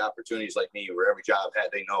ever had the opportunities like me where every job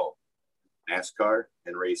they know NASCAR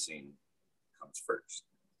and racing comes first.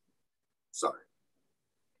 Sorry.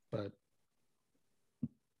 But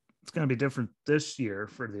it's going to be different this year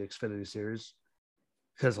for the Xfinity Series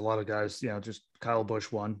because a lot of guys, just Kyle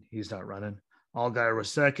Busch won. He's not running. Allgaier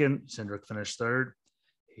was second. Cindric finished third.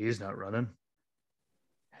 He's not running.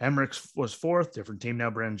 Hemrick was fourth. Different team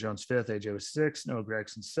now. Brandon Jones fifth. AJ was sixth. Noah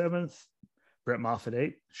Gragson seventh. Brett Moffitt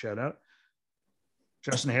eighth. Shout out.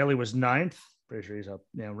 Justin Haley was ninth. Pretty sure he's up.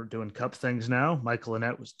 We're doing cup things now. Michael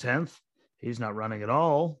Annett was 10th. He's not running at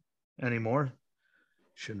all anymore.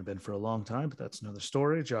 Shouldn't have been for a long time, but that's another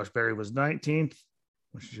story. Josh Berry was 19th,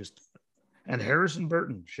 which is just, and Harrison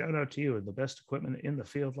Burton, shout out to you. The best equipment in the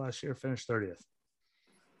field last year, finished 30th.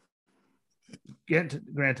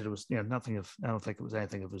 Granted, it was nothing of, I don't think it was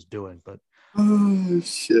anything of his doing, but oh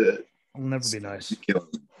shit, I'll never be nice.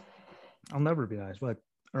 I'll never be nice, but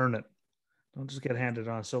earn it. Don't just get handed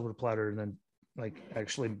on a silver platter and then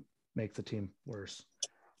actually make the team worse.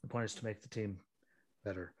 The point is to make the team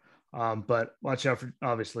better. But watch out for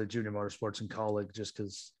obviously Junior Motorsports and Colleague, just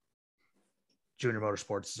because Junior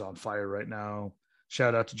Motorsports is on fire right now.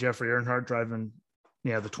 Shout out to Jeffrey Earnhardt driving,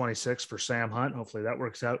 the 26 for Sam Hunt. Hopefully that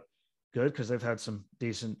works out good because they've had some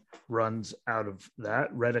decent runs out of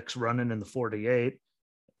that. Reddick's running in the 48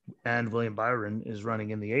 and William Byron is running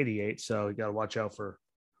in the 88. So you got to watch out for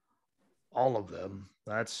all of them.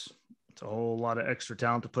 It's a whole lot of extra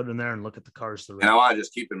talent to put in there, and look at the cars. And I want to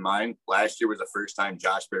just keep in mind, last year was the first time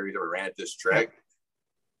Josh Berry ever ran at this track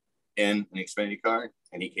in an Xfinity car,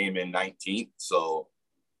 and he came in 19th. So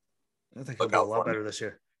I think it'll be a lot better this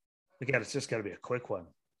year. Again, it's just got to be a quick one.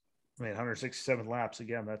 167 laps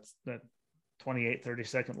again. That's 28,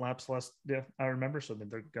 30-second laps less. Yeah, I remember. So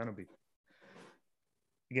they're gonna be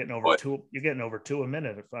getting over two. You're getting over 2 a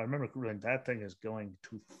minute. If I remember correctly, that thing is going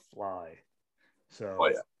to fly.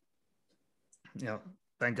 So,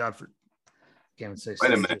 thank God for. Can't even say.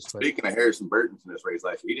 Wait a minute. Speaking of Harrison Burton in this race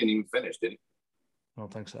last year, he didn't even finish, did he? I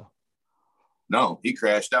don't think so. No, he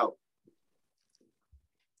crashed out.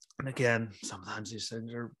 And again, sometimes these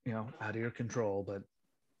things are out of your control, but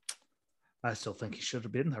I still think he should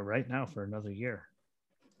have been there right now for another year.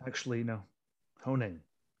 Actually, honing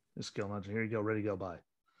his skill. Not here you go, ready to go by.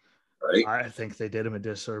 Right. I think they did him a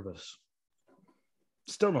disservice.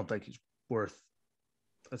 Still don't think he's worth.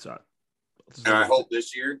 That's not. And I hope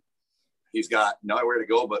this year he's got nowhere to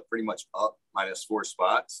go, but pretty much up -4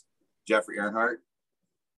 spots. Jeffrey Earnhardt,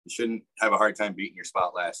 you shouldn't have a hard time beating your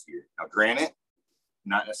spot last year. Now, granted,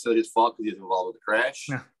 not necessarily his fault because he was involved with the crash.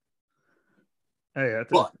 Yeah. Hey,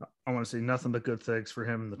 I want to see nothing but good things for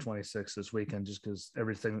him in the 26 this weekend, just because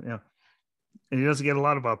everything, And he doesn't get a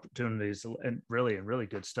lot of opportunities and really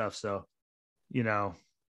good stuff. So,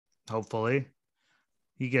 hopefully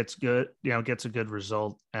he gets a good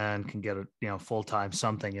result and can get a, full-time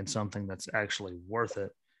something in something that's actually worth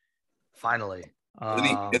it. Finally.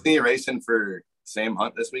 Isn't he racing for Sam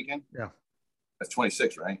Hunt this weekend? Yeah. That's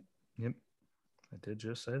 26, right? Yep. I did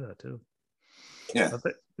just say that too. Yeah.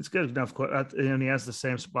 It's good enough. And he has the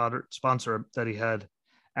same sponsor that he had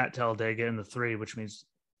at Talladega in the 3, which means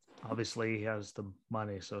obviously he has the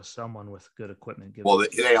money. So someone with good equipment. Well,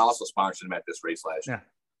 they also sponsored him at this race last year.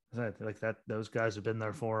 Yeah. Like that. Those guys have been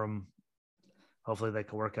there for him. Hopefully they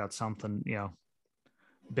can work out something,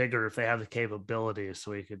 bigger if they have the capabilities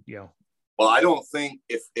so he could, Well, I don't think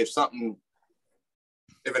if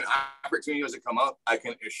an opportunity was to come up, I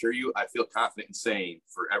can assure you, I feel confident in saying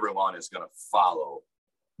Forever Lawn is going to follow.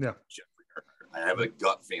 Yeah. Jeffrey Earnhardt. I have a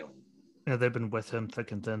gut feeling. Yeah, they've been with him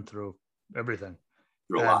thick and thin through everything.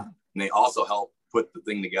 Through a lot. And they also help put the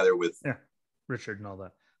thing together with Richard and all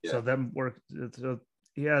that. Yeah. So them work. So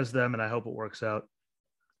he has them, and I hope it works out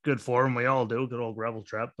good for him. We all do. Good old gravel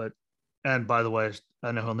trap. And by the way,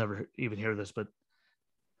 I know he'll never even hear this, but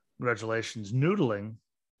congratulations, Noodling,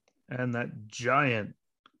 and that giant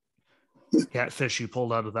catfish you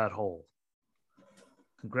pulled out of that hole.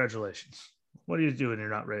 Congratulations. What do you do when you're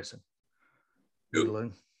not racing?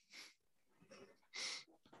 Noodling.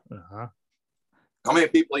 Uh-huh. How many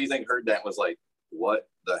people you think heard that was like, what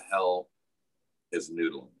the hell is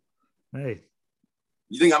noodling? Hey.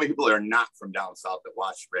 You think how many people are not from down south that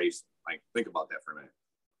watch racing? Like, think about that for a minute.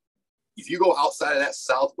 If you go outside of that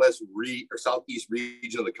southwest or southeast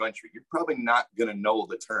region of the country, you're probably not going to know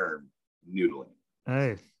the term noodling.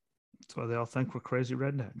 Hey, that's why they all think we're crazy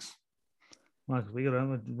rednecks. Like, we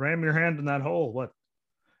gotta ram your hand in that hole. What?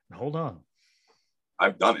 Hold on.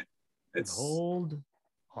 I've done it. Hold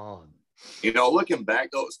on. Looking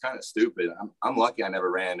back though, it was kind of stupid. I'm lucky I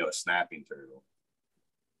never ran into a snapping turtle.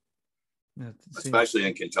 Yeah, especially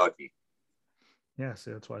in Kentucky. Yeah,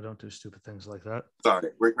 see, that's why I don't do stupid things like that.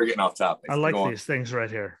 Sorry, we're getting off topic. I like these things right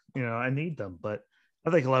here. I need them, but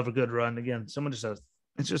I think he'll have a good run. Again, someone just has,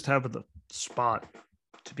 it's just having the spot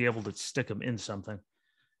to be able to stick them in something.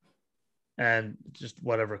 And just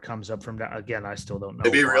whatever comes up from that. Again, I still don't know.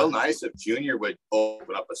 It'd be real nice if Junior would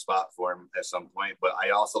open up a spot for him at some point. But I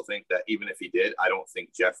also think that even if he did, I don't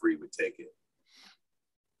think Jeffrey would take it.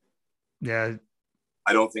 Yeah.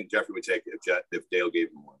 I don't think Jeffrey would take it if Dale gave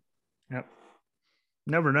him one. Yep.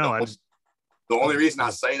 Never know. The only reason I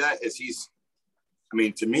say that is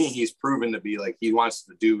to me, he's proven to be like, he wants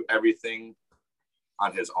to do everything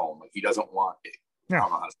on his own. Like, he doesn't want it. Yeah. I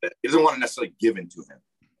don't know how to say it. He doesn't want it necessarily given to him.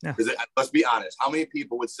 Because let's be honest, how many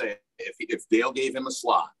people would say if Dale gave him a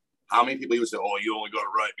slot, how many people would say, "Oh, you only got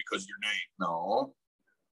it right because of your name"? No,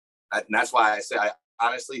 and that's why I say I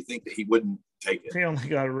honestly think that he wouldn't take it. He only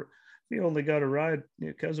got a ride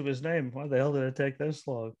because of his name. Why the hell did it take this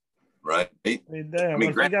long? Right. He's going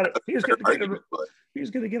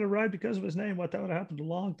to get a ride because of his name. What that would have happened a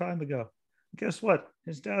long time ago. Guess what?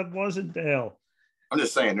 His dad wasn't Dale. I'm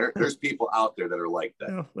just saying, there's people out there that are like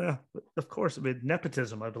that. Yeah, of course.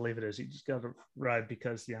 Nepotism, I believe it is. You just got to ride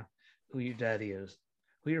because, who your daddy is,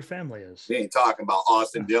 who your family is. They ain't talking about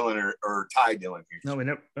Austin Dillon or Ty Dillon. No,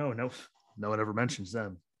 no one ever mentions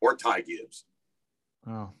them. Or Ty Gibbs.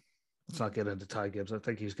 Oh, let's not get into Ty Gibbs. I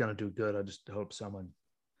think he's going to do good. I just hope someone.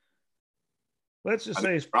 Let's just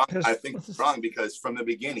say I think it's wrong because from the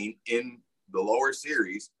beginning in the lower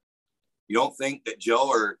series, you don't think that Joe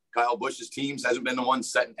or Kyle Busch's teams hasn't been the one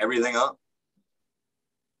setting everything up?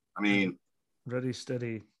 I mean, ready,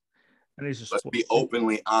 steady, and he's let's be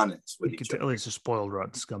openly honest with each other. He's a spoiled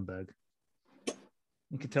rotten scumbag.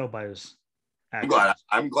 You can tell by his actions.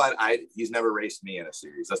 I'm glad he's never raced me in a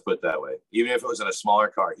series. Let's put it that way. Even if it was in a smaller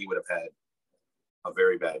car, he would have had a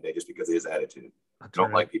very bad day just because of his attitude. I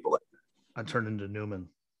don't like people like that. I turned into Newman.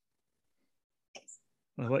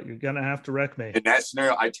 What, you're gonna have to wreck me. In that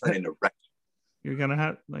scenario, I turn into wreck. You're gonna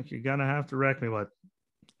have to wreck me. What?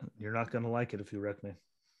 You're not gonna like it if you wreck me.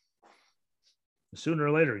 Sooner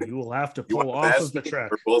or later, you will have to pull off of the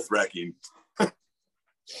track. We're both wrecking.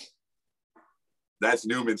 That's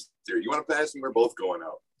Newman's theory. You want to pass me? We're both going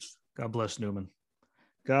out. God bless Newman.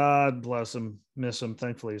 God bless him. Miss him.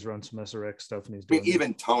 Thankfully, he's run some SRX stuff, and he's doing.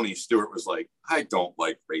 Even Tony Stewart was like, "I don't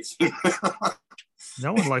like racing."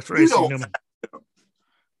 No one likes racing, Newman.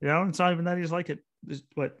 It's not even that he's like it.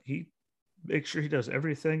 But he makes sure he does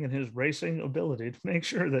everything in his racing ability to make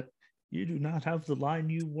sure that you do not have the line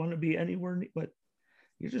you want to be anywhere near. But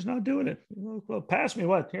you're just not doing it. Well, pass me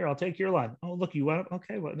what? Here, I'll take your line. Oh, look, you went up.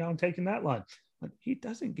 Okay, well, now I'm taking that line. But he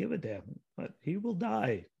doesn't give a damn. But he will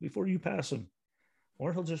die before you pass him.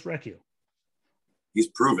 Or he'll just wreck you. He's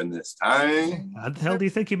proven this time. How the hell do you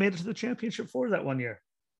think he made it to the championship for that one year?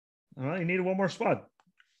 Well, he needed one more spot.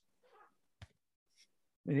 I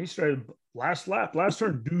mean, he started last lap, last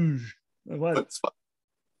turn. Douche. What? I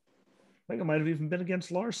think it might have even been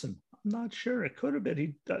against Larson. I'm not sure. It could have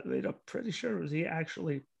been. I'm pretty sure it was he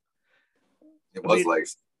actually. It was like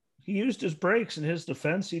he used his brakes in his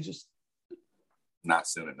defense. He just not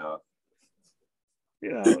soon enough.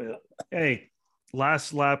 Hey,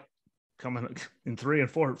 last lap coming in 3 and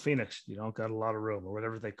 4 at Phoenix. You don't got a lot of room, or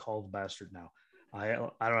whatever they call the bastard now. I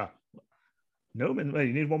don't know. Newman,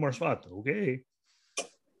 you need one more spot. Okay.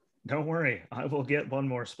 Don't worry. I will get one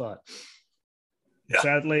more spot. Yeah.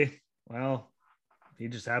 Sadly, well, he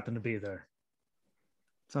just happened to be there.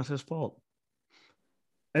 It's not his fault.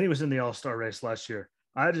 And he was in the All-Star race last year.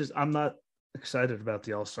 I'm not excited about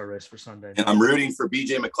the All-Star race for Sunday. And I'm rooting for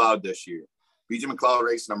BJ McLeod this year. BJ McLeod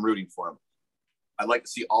race, and I'm rooting for him. I'd like to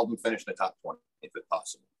see Albin finish in the top 20 if it's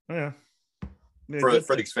possible. Oh, yeah. For the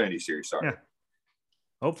Xfinity Series, sorry. Yeah.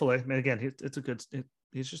 Hopefully. I mean, again,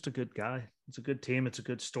 he's just a good guy. It's a good team. It's a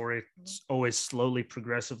good story. It's always slowly,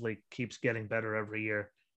 progressively keeps getting better every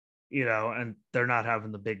year, and they're not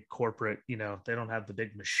having the big corporate, they don't have the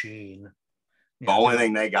big machine. The only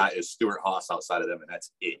thing they got is Stuart Haas outside of them, and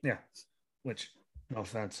that's it. Yeah. Which, no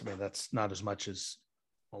offense, I mean, that's not as much as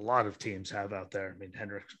a lot of teams have out there. I mean,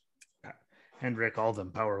 Hendrick, all of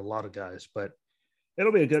them power a lot of guys, but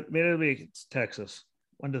it'll be it's Texas.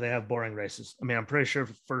 When do they have boring races? I mean, I'm pretty sure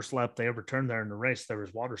the first lap they ever turned there in the race, there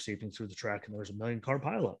was water seeping through the track and there was a 1,000,000-car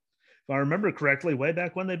pileup. If I remember correctly, way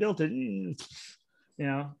back when they built it,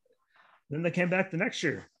 then they came back the next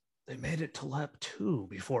year. They made it to lap 2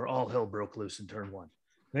 before all hell broke loose in turn 1.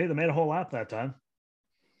 They made a whole lap that time.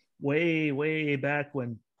 Way, way back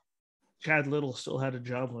when Chad Little still had a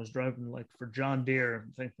job and was driving for John Deere,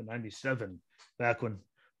 I think the 97, back when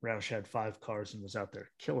Roush had 5 cars and was out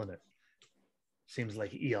there killing it. Seems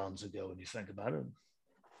like eons ago when you think about it.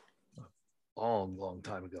 A long, long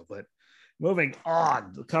time ago. But moving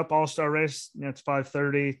on, the Cup All-Star race, it's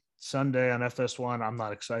 5:30 Sunday on FS1. I'm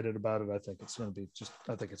not excited about it. I think it's going to be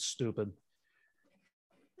I think it's stupid.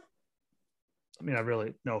 I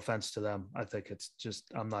mean, no offense to them. I think it's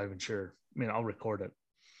I'm not even sure. I mean, I'll record it.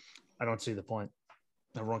 I don't see the point.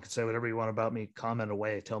 Everyone can say whatever you want about me, comment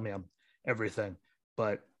away, tell me I'm everything.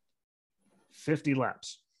 But 50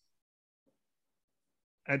 laps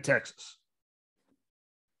at Texas.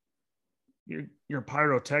 Your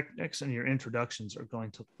pyrotechnics and your introductions are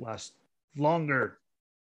going to last longer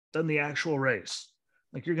than the actual race.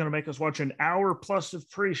 You're going to make us watch an hour plus of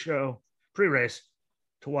pre-race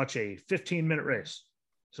to watch a 15-minute race.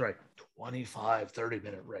 Sorry, 25,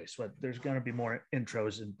 30-minute race. But there's going to be more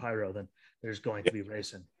intros in pyro than there's going to be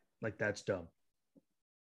racing. That's dumb.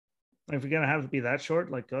 If you're going to have it be that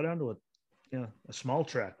short, go down to a small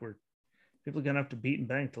track where people are going to have to beat and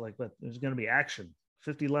bang to but there's going to be action.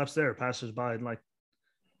 50 laps there passes by in a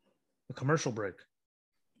commercial break.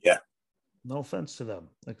 Yeah. No offense to them.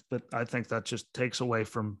 But I think that just takes away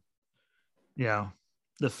from,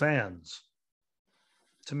 the fans.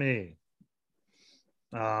 To me,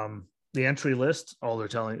 the entry list, all they're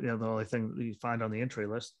telling, the only thing that you find on the entry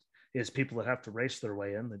list is people that have to race their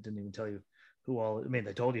way in. They didn't even tell you who all, they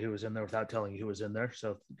told you who was in there without telling you who was in there.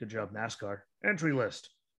 So good job, NASCAR. Entry list.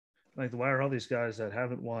 Why are all these guys that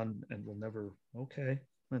haven't won and will never? Okay,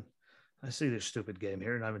 I see this stupid game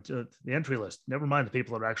here, and I'm into the entry list. Never mind the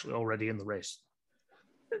people that are actually already in the race.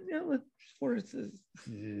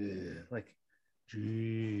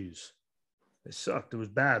 Jeez, it sucked. It was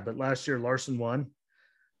bad. But last year, Larson won.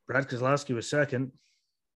 Brad Keselowski was second.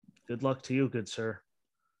 Good luck to you, good sir.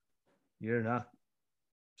 You're not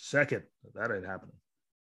second. That ain't happening.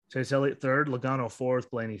 Chase Elliott third, Logano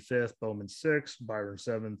fourth, Blaney fifth, Bowman sixth, Byron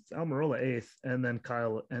seventh, Almirola eighth, and then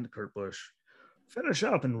Kyle and Kurt Busch finish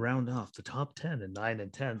up and round off the top 10 and 9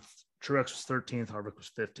 and 10th. Truex was 13th, Harvick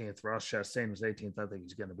was 15th, Ross Chastain was 18th. I think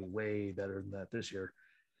he's going to be way better than that this year.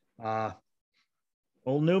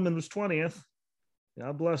 Old Newman was 20th.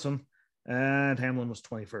 God bless him. And Hamlin was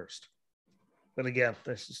 21st. But again,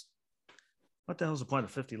 that's just, what the hell is the point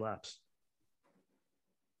of 50 laps?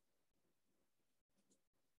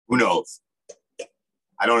 Who knows?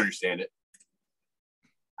 I don't understand it.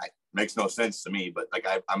 It makes no sense to me, but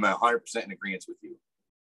I'm 100% in agreement with you.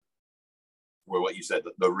 Where what you said,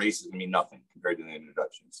 the race is going to mean nothing compared to the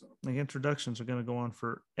introduction. So the introductions are going to go on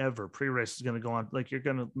forever. Pre-race is going to go on. You're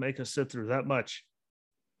going to make us sit through that much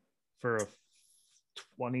for a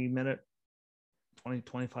 25-minute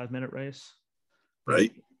race.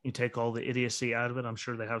 Right. You take all the idiocy out of it. I'm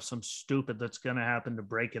sure they have some stupid that's going to happen to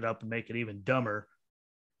break it up and make it even dumber.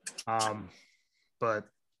 But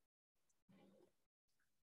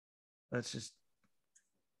That's just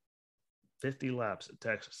 50 laps at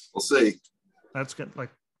Texas. We'll see. That's good. Like,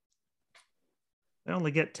 they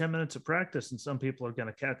only get 10 minutes of practice, and some people are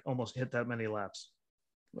going to almost hit that many laps.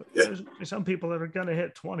 Yeah. There's some people that are going to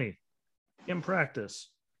hit 20 in practice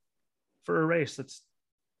for a race that's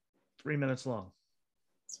 3 minutes long.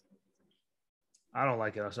 I don't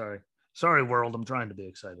like it. I'm sorry. Sorry, world. I'm trying to be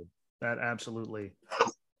excited. That absolutely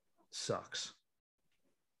sucks.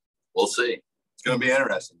 We'll see. It's going to be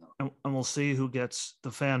interesting, though. And we'll see who gets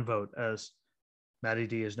the fan vote, as Matty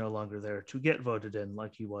D is no longer there to get voted in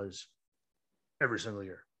like he was every single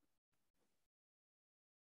year.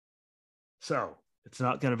 So it's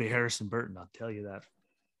not going to be Harrison Burton. I'll tell you that.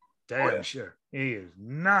 Damn sure. He is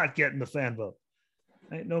not getting the fan vote.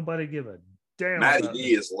 Ain't nobody give a damn. Matty D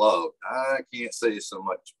is loved. I can't say so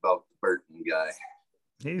much about the Burton guy.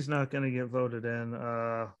 He's not going to get voted in.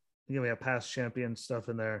 We have past champion stuff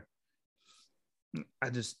in there.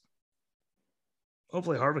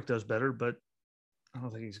 Hopefully Harvick does better, but I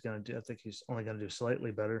don't think he's going to do. I think he's only going to do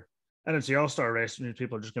slightly better. And it's the All-Star race, and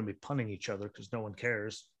people are just going to be punning each other because no one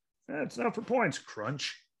cares. It's not for points,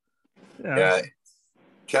 crunch. Yeah.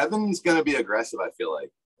 Kevin's going to be aggressive, I feel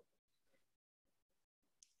like.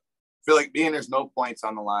 Being there's no points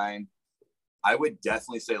on the line, I would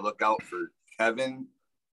definitely say look out for Kevin,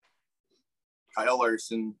 Kyle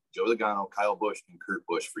Larson, Joe Logano, Kyle Busch, and Kurt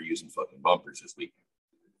Busch for using fucking bumpers this weekend.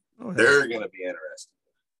 Oh, yeah. They're going to be interesting.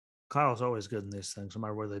 Kyle's always good in these things, no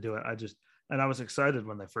matter where they do it. I was excited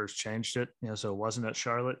when they first changed it, so it wasn't at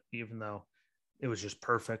Charlotte, even though it was just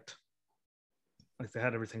perfect. Like, they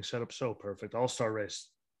had everything set up so perfect. All-Star race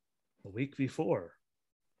the week before.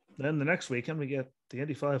 Then the next weekend, we get the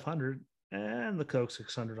Indy 500 and the Coke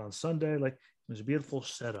 600 on Sunday. Like, it was a beautiful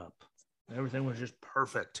setup. Everything was just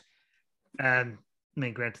perfect. And I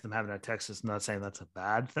mean, granted, them having it at Texas, I'm not saying that's a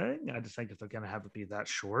bad thing. I just think if they're going to have it be that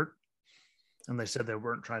short, and they said they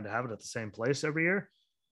weren't trying to have it at the same place every year,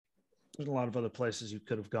 there's a lot of other places you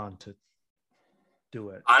could have gone to do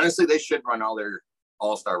it. Honestly, they should run all their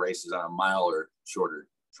all-star races on a mile or shorter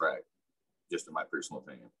track, just in my personal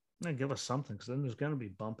opinion. And give us something, because then there's going to be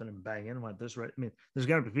bumping and banging like this, right? I mean, there's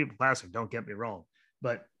going to be people passing, don't get me wrong,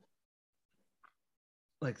 but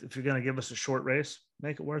like, if you're going to give us a short race,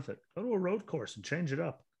 make it worth it. Go to a road course and change it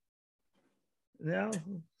up.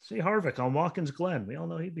 See Harvick on Watkins Glen. We all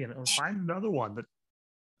know he'd be in it. Find another one that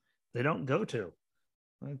they don't go to.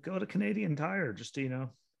 Like, go to Canadian Tire, just to,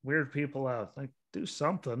 weird people out. Like, do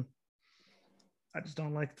something. I just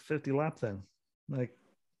don't like the 50 lap thing. Like,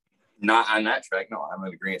 not on that track. No, I'm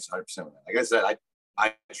in agreement 100% with that. Like I said,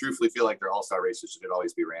 I truthfully feel like their all-star races should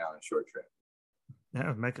always be ran on a short track.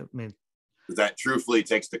 Yeah, because that truthfully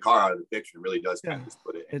takes the car out of the picture and really does kind of just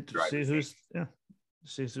put it in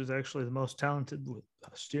see who's actually the most talented with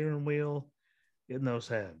a steering wheel in those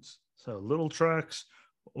hands. So little tracks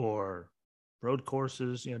or road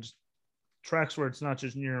courses, just tracks where it's not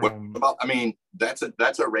just in your own. That's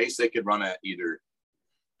a race they could run at either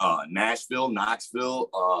Nashville, Knoxville.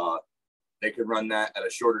 They could run that at a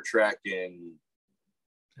shorter track in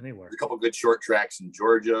anywhere. There's a couple good short tracks in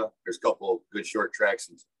Georgia. There's a couple good short tracks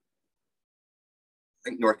in, I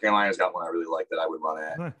think North Carolina's got one I really like that I would run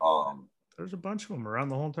at. There's a bunch of them around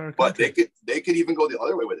the whole entire country. But they could even go the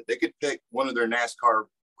other way with it. They could pick one of their NASCAR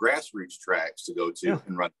grassroots tracks to go to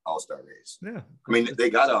and run an all-star race. Yeah. I mean, they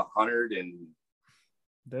got 100 and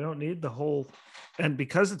they don't need the whole, and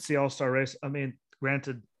because it's the all-star race, I mean,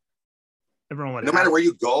 granted, everyone would no matter where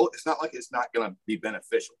you go, it's not like it's not going to be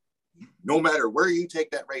beneficial. No matter where you take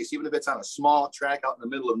that race, even if it's on a small track out in the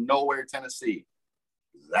middle of nowhere, Tennessee,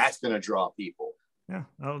 that's going to draw people. Yeah,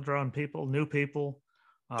 that'll draw in people, new people.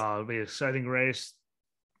 It'll be an exciting race.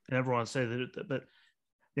 And everyone say that, but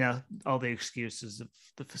all the excuses of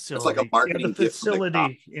the facility. It's like a marketing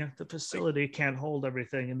the facility can't hold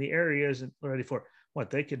everything, and the area isn't ready for it. What,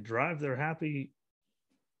 they could drive their happy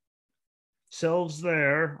selves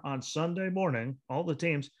there on Sunday morning, all the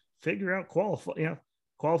teams figure out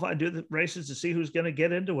qualify, do the races to see who's going to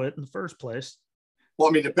get into it in the first place. Well,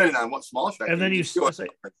 I mean, depending on what small track, and then you say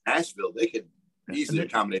Nashville, they could easily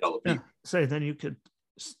accommodate all the people. Then you could,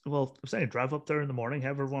 drive up there in the morning,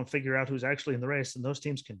 have everyone figure out who's actually in the race, and those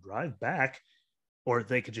teams can drive back, or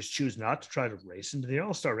they could just choose not to try to race into the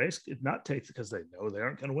all-star race, not take, because they know they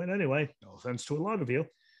aren't going to win anyway. No offense to a lot of you,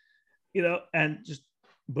 and just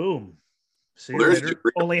boom. See you later.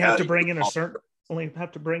 Only have to bring in a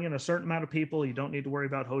certain amount of people. You don't need to worry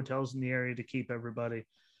about hotels in the area to keep everybody.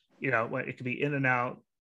 It could be in and out.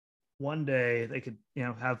 One day they could,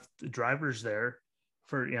 have the drivers there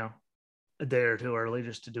for, a day or two early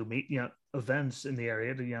just to do events in the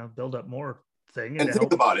area to, build up more thing. And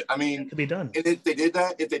think about it. I mean, to be done. And if they did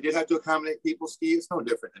that, if they did have to accommodate people ski, it's no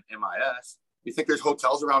different than MIS. You think there's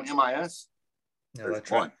hotels around MIS? Yeah,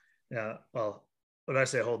 there's one. Yeah. Well, when I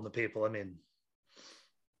say holding the people, I mean,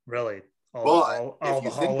 really, all the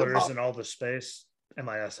haulers and all the space.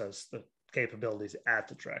 MIS has the capabilities at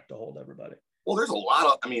the track to hold everybody. Well, there's a lot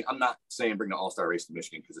of. I mean, I'm not saying bring the All-Star race to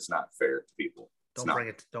Michigan because it's not fair to people. Don't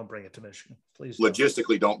bring it to Michigan, please.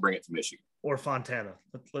 Logistically, don't bring it to Michigan or Fontana.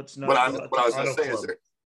 Let's not. What I was going to say is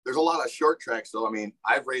there's a lot of short tracks, though. I mean,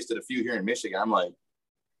 I've raced at a few here in Michigan. I'm like,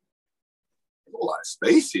 there's a lot of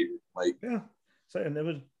space here. Like, yeah. So, and it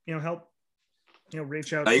would, help,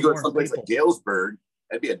 reach out. Now you go to someplace like Galesburg,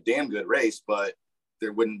 that'd be a damn good race, but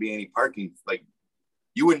there wouldn't be any parking. Like,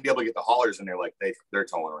 you wouldn't be able to get the haulers in there like they're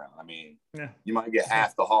towing around. I mean, you might get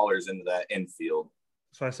half the haulers into that infield.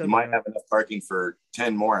 So I said you might have enough parking for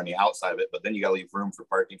 10 more on the outside of it, but then you got to leave room for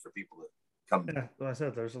parking for people to come. Yeah, well, I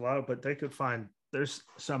said there's a lot, but they could find there's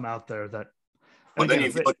some out there that. But then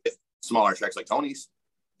if you look at smaller tracks like Tony's,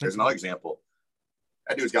 there's another example.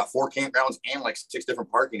 That dude's got 4 campgrounds and like 6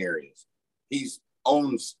 different parking areas. He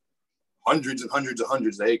owns hundreds and hundreds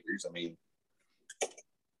of acres. I mean,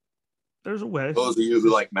 there's a way. Those of you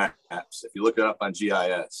who like maps, if you look it up on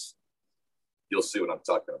GIS, you'll see what I'm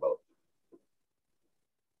talking about.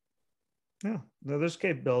 Yeah, no, there's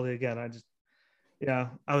capability again.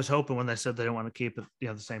 I was hoping when they said they didn't want to keep it,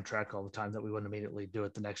 the same track all the time, that we wouldn't immediately do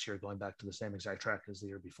it the next year, going back to the same exact track as the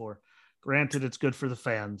year before. Granted, it's good for the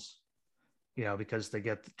fans, because they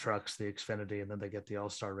get the trucks, the Xfinity, and then they get the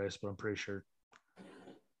All-Star race. But I'm pretty sure.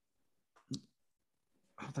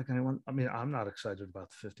 I don't think anyone. I mean, I'm not excited about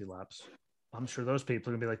the 50 laps. I'm sure those people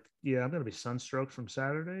are gonna be like, "Yeah, I'm gonna be sunstroked from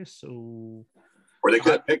Saturday." So, or they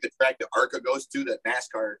could have picked the track that ARCA goes to that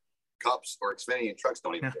NASCAR Cups or Xfinity and trucks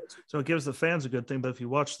don't even go to. So it gives the fans a good thing. But if you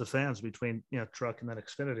watch the fans between truck and then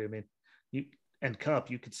Xfinity, I mean, and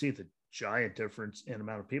Cup, you could see the giant difference in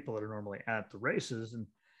amount of people that are normally at the races, and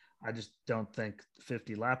I just don't think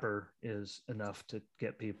 50 lapper is enough to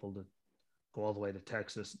get people to go all the way to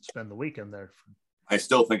Texas and spend the weekend there. I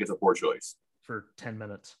still think it's a poor choice. For 10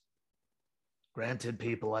 minutes. Granted,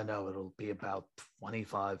 people, I know it'll be about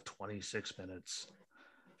 25, 26 minutes.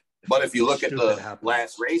 But if you look at the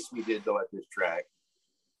last race we did, though, at this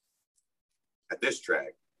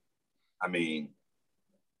track, I mean,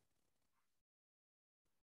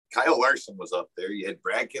 Kyle Larson was up there. You had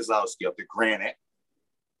Brad Keselowski up there, Granite,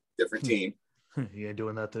 different team. You ain't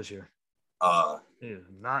doing that this year. You're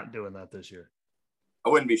not doing that this year. I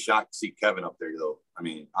wouldn't be shocked to see Kevin up there, though. I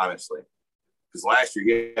mean, honestly, because last year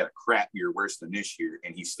he had a crap year worse than this year,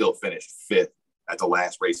 and he still finished 5th at the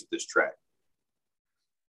last race at this track.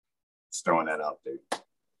 Just throwing that out there.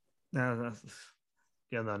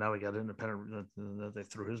 Now we got independent. They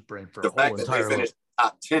threw his brain for the fact that they finished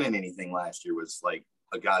top 10 in anything last year was like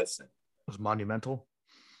a godsend. It was monumental.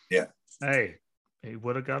 Yeah. Hey, he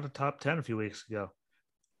would have got a top 10 a few weeks ago.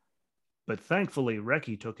 But thankfully,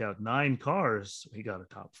 Recchi took out 9 cars. So he got a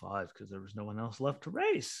top 5 because there was no one else left to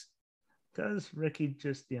race. Because Ricky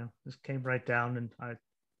just came right down, and I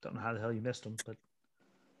don't know how the hell you missed him, but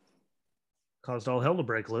caused all hell to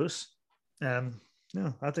break loose. No,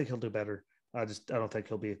 I think he'll do better. I don't think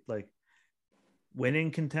he'll be like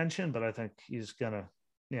winning contention, but I think he's gonna,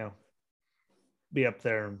 be up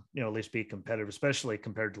there and at least be competitive, especially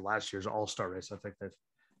compared to last year's All-Star race. I think they've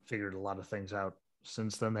figured a lot of things out.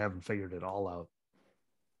 Since then, they haven't figured it all out,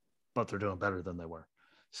 but they're doing better than they were.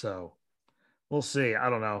 So we'll see. I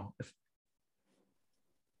don't know if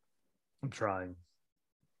I'm trying.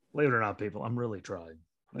 Believe it or not, people, I'm really trying.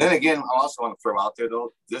 Then again, I also want to throw out there,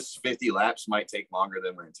 though, this 50 laps might take longer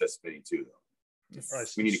than we're anticipating, too, though.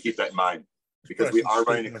 We need to keep that in mind because we are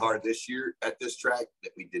running a car this year at this track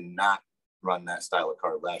that we did not run that style of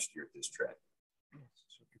car last year at this track.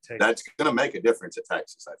 That's going to make a difference at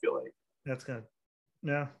Texas, I feel like. That's going to.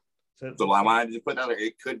 Yeah. So I wanted to put that there.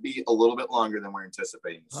 It could be a little bit longer than we're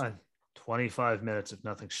anticipating. 25 minutes if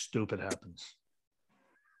nothing stupid happens.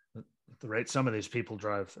 At the rate some of these people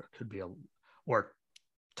drive, there could be or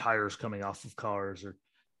tires coming off of cars or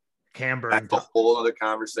camber. That's a whole other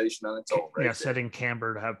conversation on its own, right? Yeah, setting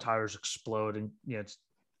camber to have tires explode. And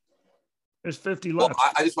there's 50 laps.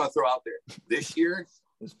 Well, I just want to throw out there this year.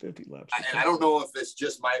 There's 50 laps. And I don't know if it's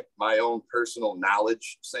just my own personal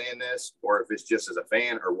knowledge saying this, or if it's just as a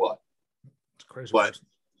fan or what. It's crazy. But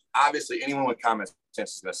obviously, anyone with common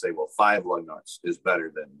sense is going to say, well, 5 lug nuts is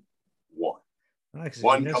better than 1.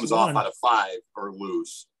 One comes off out of 5 or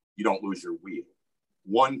loose. You don't lose your wheel.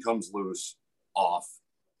 1 comes loose off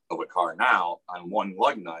of a car now on 1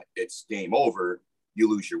 lug nut. It's game over. You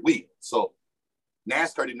lose your wheel. So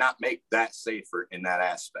NASCAR did not make that safer in that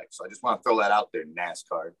aspect. So I just want to throw that out there,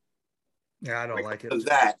 NASCAR. Yeah, I don't like it.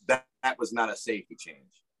 That was not a safety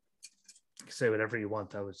change. Say whatever you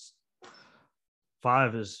want. That was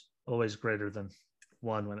 5 is always greater than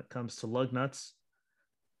 1 when it comes to lug nuts.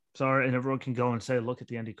 Sorry, and everyone can go and say, look at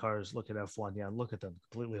the Indy cars, look at F1. Yeah, look at them.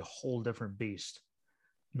 Completely a whole different beast.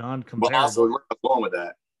 Non-comparable. But also, we're not going with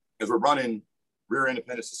that because we're running rear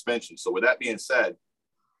independent suspension. So with that being said,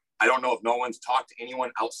 I don't know if no one's talked to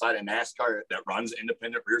anyone outside of NASCAR that runs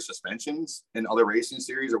independent rear suspensions in other racing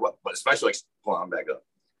series or what, but especially like, hold on, back up.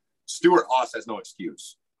 Stewart Haas has no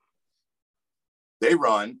excuse. They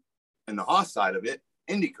run, and the Haas side of it,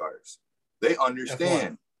 Indy cars. They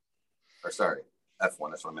understand. F1. Or sorry,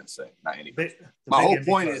 F1, that's what I meant to say, not Indy cars. My whole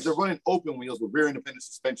point is they're running open wheels with rear independent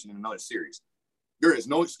suspension in another series. There is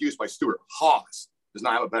no excuse why Stewart Haas does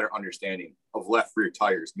not have a better understanding of left rear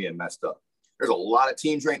tires being messed up. There's a lot of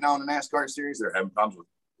teams right now in the NASCAR series that are having problems with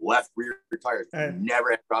left rear tires.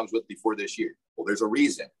 Never had problems with before this year. Well, there's a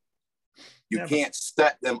reason. You can't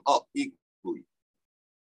set them up equally.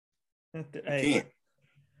 You can't.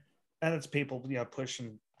 And it's people,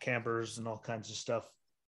 pushing campers and all kinds of stuff.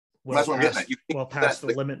 That's what I'm getting at. Well, past the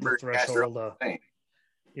limit and the threshold.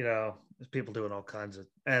 There's people doing all kinds of,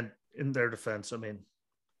 and in their defense, I mean,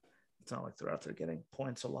 it's not like they're out there getting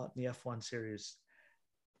points a lot in the F1 series.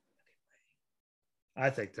 I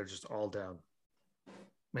think they're just all down.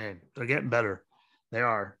 Man, they're getting better. They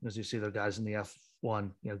are, as you see, their guys in the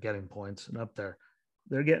F1, getting points and up there.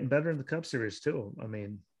 They're getting better in the Cup Series too. I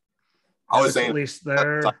mean, I was saying at least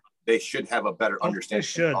they should have a better understanding. They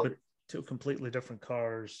should, but 2 completely different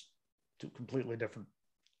cars, 2 completely different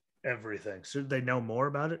everything. Should they know more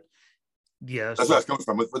about it? Yes. That's where I was coming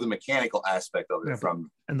from with the mechanical aspect of it.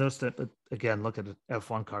 And those that, again, look at an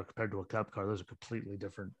F1 car compared to a Cup car. Those are completely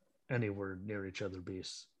different, anywhere near each other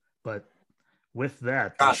beasts. But with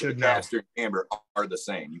that, they should know. Caster and camber are the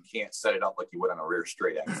same. You can't set it up like you would on a rear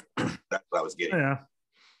straight axle. That's what I was getting. Yeah.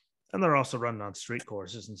 And they're also running on street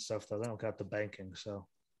courses and stuff, though. They don't got the banking, so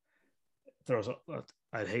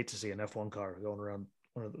I'd hate to see an F1 car going around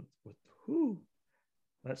one of the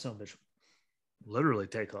that son of a bitch literally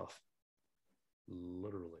take off.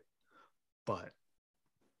 Literally. But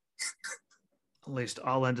at least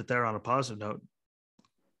I'll end it there on a positive note,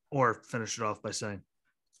 or finish it off by saying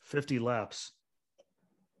 50 laps.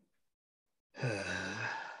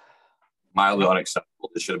 Mildly unacceptable.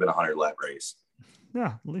 This should have been a 100-lap race.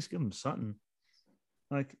 Yeah, at least give them something.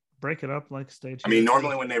 Like, break it up like stage. I mean,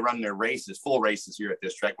 normally when they run their races, full races here at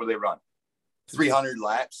this track, what do they run? 300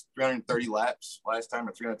 laps, 330 laps last time,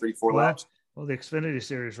 or 334 laps? Well, the Xfinity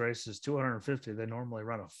Series race is 250. They normally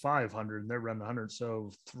run a 500, and they're running 100,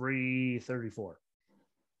 so 334.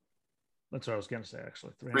 That's what I was going to say,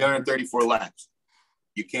 actually. 334 laps.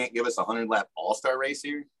 You can't give us a 100-lap all-star race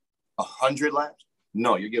here? 100 laps?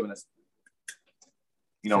 No, you're giving us,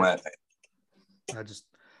 what?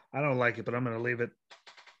 I don't like it, but I'm going to leave it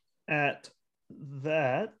at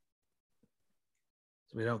that.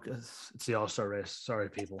 So it's the all-star race. Sorry,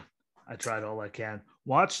 people. I tried all I can.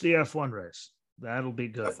 Watch the F1 race. That'll be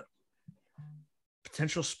good.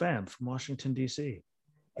 Potential spam from Washington, D.C.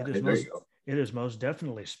 It is most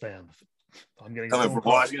definitely spam. I'm getting coming from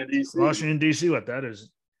Washington, D.C. Washington, D.C. What that is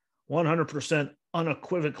 100%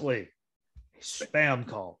 unequivocally a spam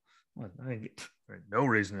call. There's no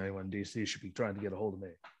reason anyone in D.C. should be trying to get a hold of me.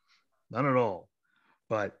 None at all.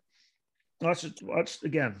 But watch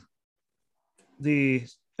again. The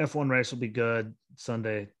F1 race will be good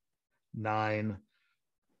Sunday, 9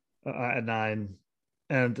 at 9,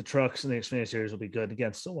 and the trucks and the Xfinity Series will be good.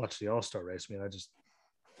 Again, still watch the All-Star race. I mean, I just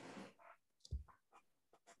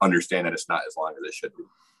understand that it's not as long as it should be.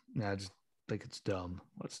 Yeah, I just think it's dumb.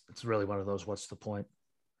 It's really one of those. What's the point?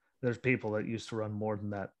 There's people that used to run more than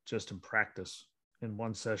that just in practice in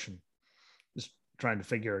one session, just trying to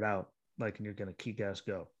figure it out. Like, and you're going to key gas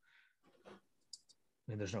go. I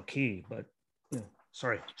mean, there's no key, but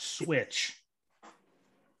switch.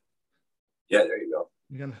 Yeah, there you go.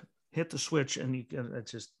 You're gonna hit the switch, and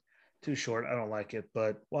it's just too short. I don't like it,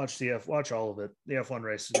 but watch all of it. The F1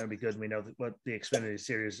 race is going to be good. We know what the Xfinity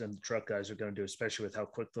Series and the truck guys are going to do, especially with how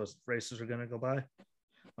quick those races are going to go by.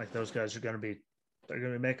 Like, those guys are going to be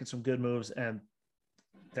making some good moves, and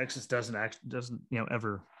Texas doesn't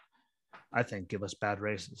ever, I think, give us bad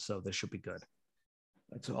races, so this should be good.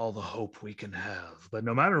 That's all the hope we can have. But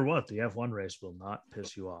no matter what, the F1 race will not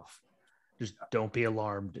piss you off. Just don't be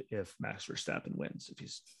alarmed if Max Verstappen wins, if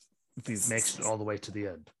he makes it all the way to the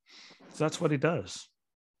end. So that's what he does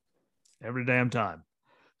every damn time.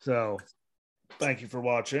 So Thank you for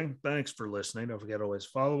watching. Thanks for listening. Don't forget to always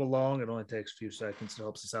follow along. It only takes a few seconds. It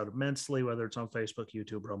helps us out immensely, whether it's on Facebook,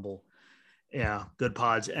 YouTube, Rumble. Yeah, good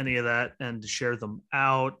pods, any of that, and to share them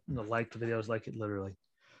out and to like the videos, like it literally.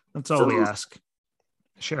 That's all we ask.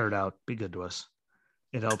 Share it out. Be good to us.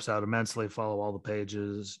 It helps out immensely. Follow all the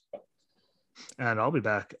pages. And I'll be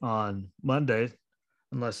back on Monday,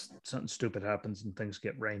 unless something stupid happens and things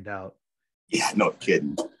get rained out. Yeah, no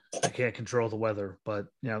kidding. I can't control the weather, but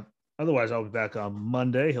otherwise I'll be back on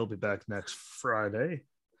Monday. He'll be back next Friday.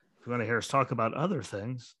 If you want to hear us talk about other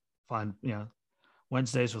things, find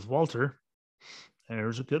Wednesdays with Walter.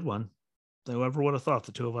 There's a good one. Whoever would have thought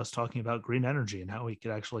the two of us talking about green energy and how we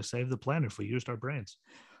could actually save the planet if we used our brains.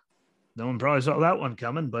 No one probably saw that one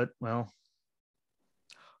coming, but well,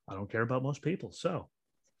 I don't care about most people. So,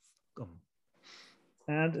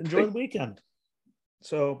 and enjoy the weekend.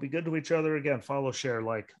 So be good to each other. Again, follow, share,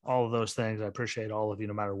 like all of those things. I appreciate all of you,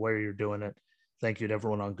 no matter where you're doing it. Thank you to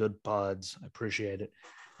everyone on Good Pods. I appreciate it.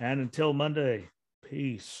 And until Monday,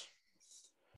 peace.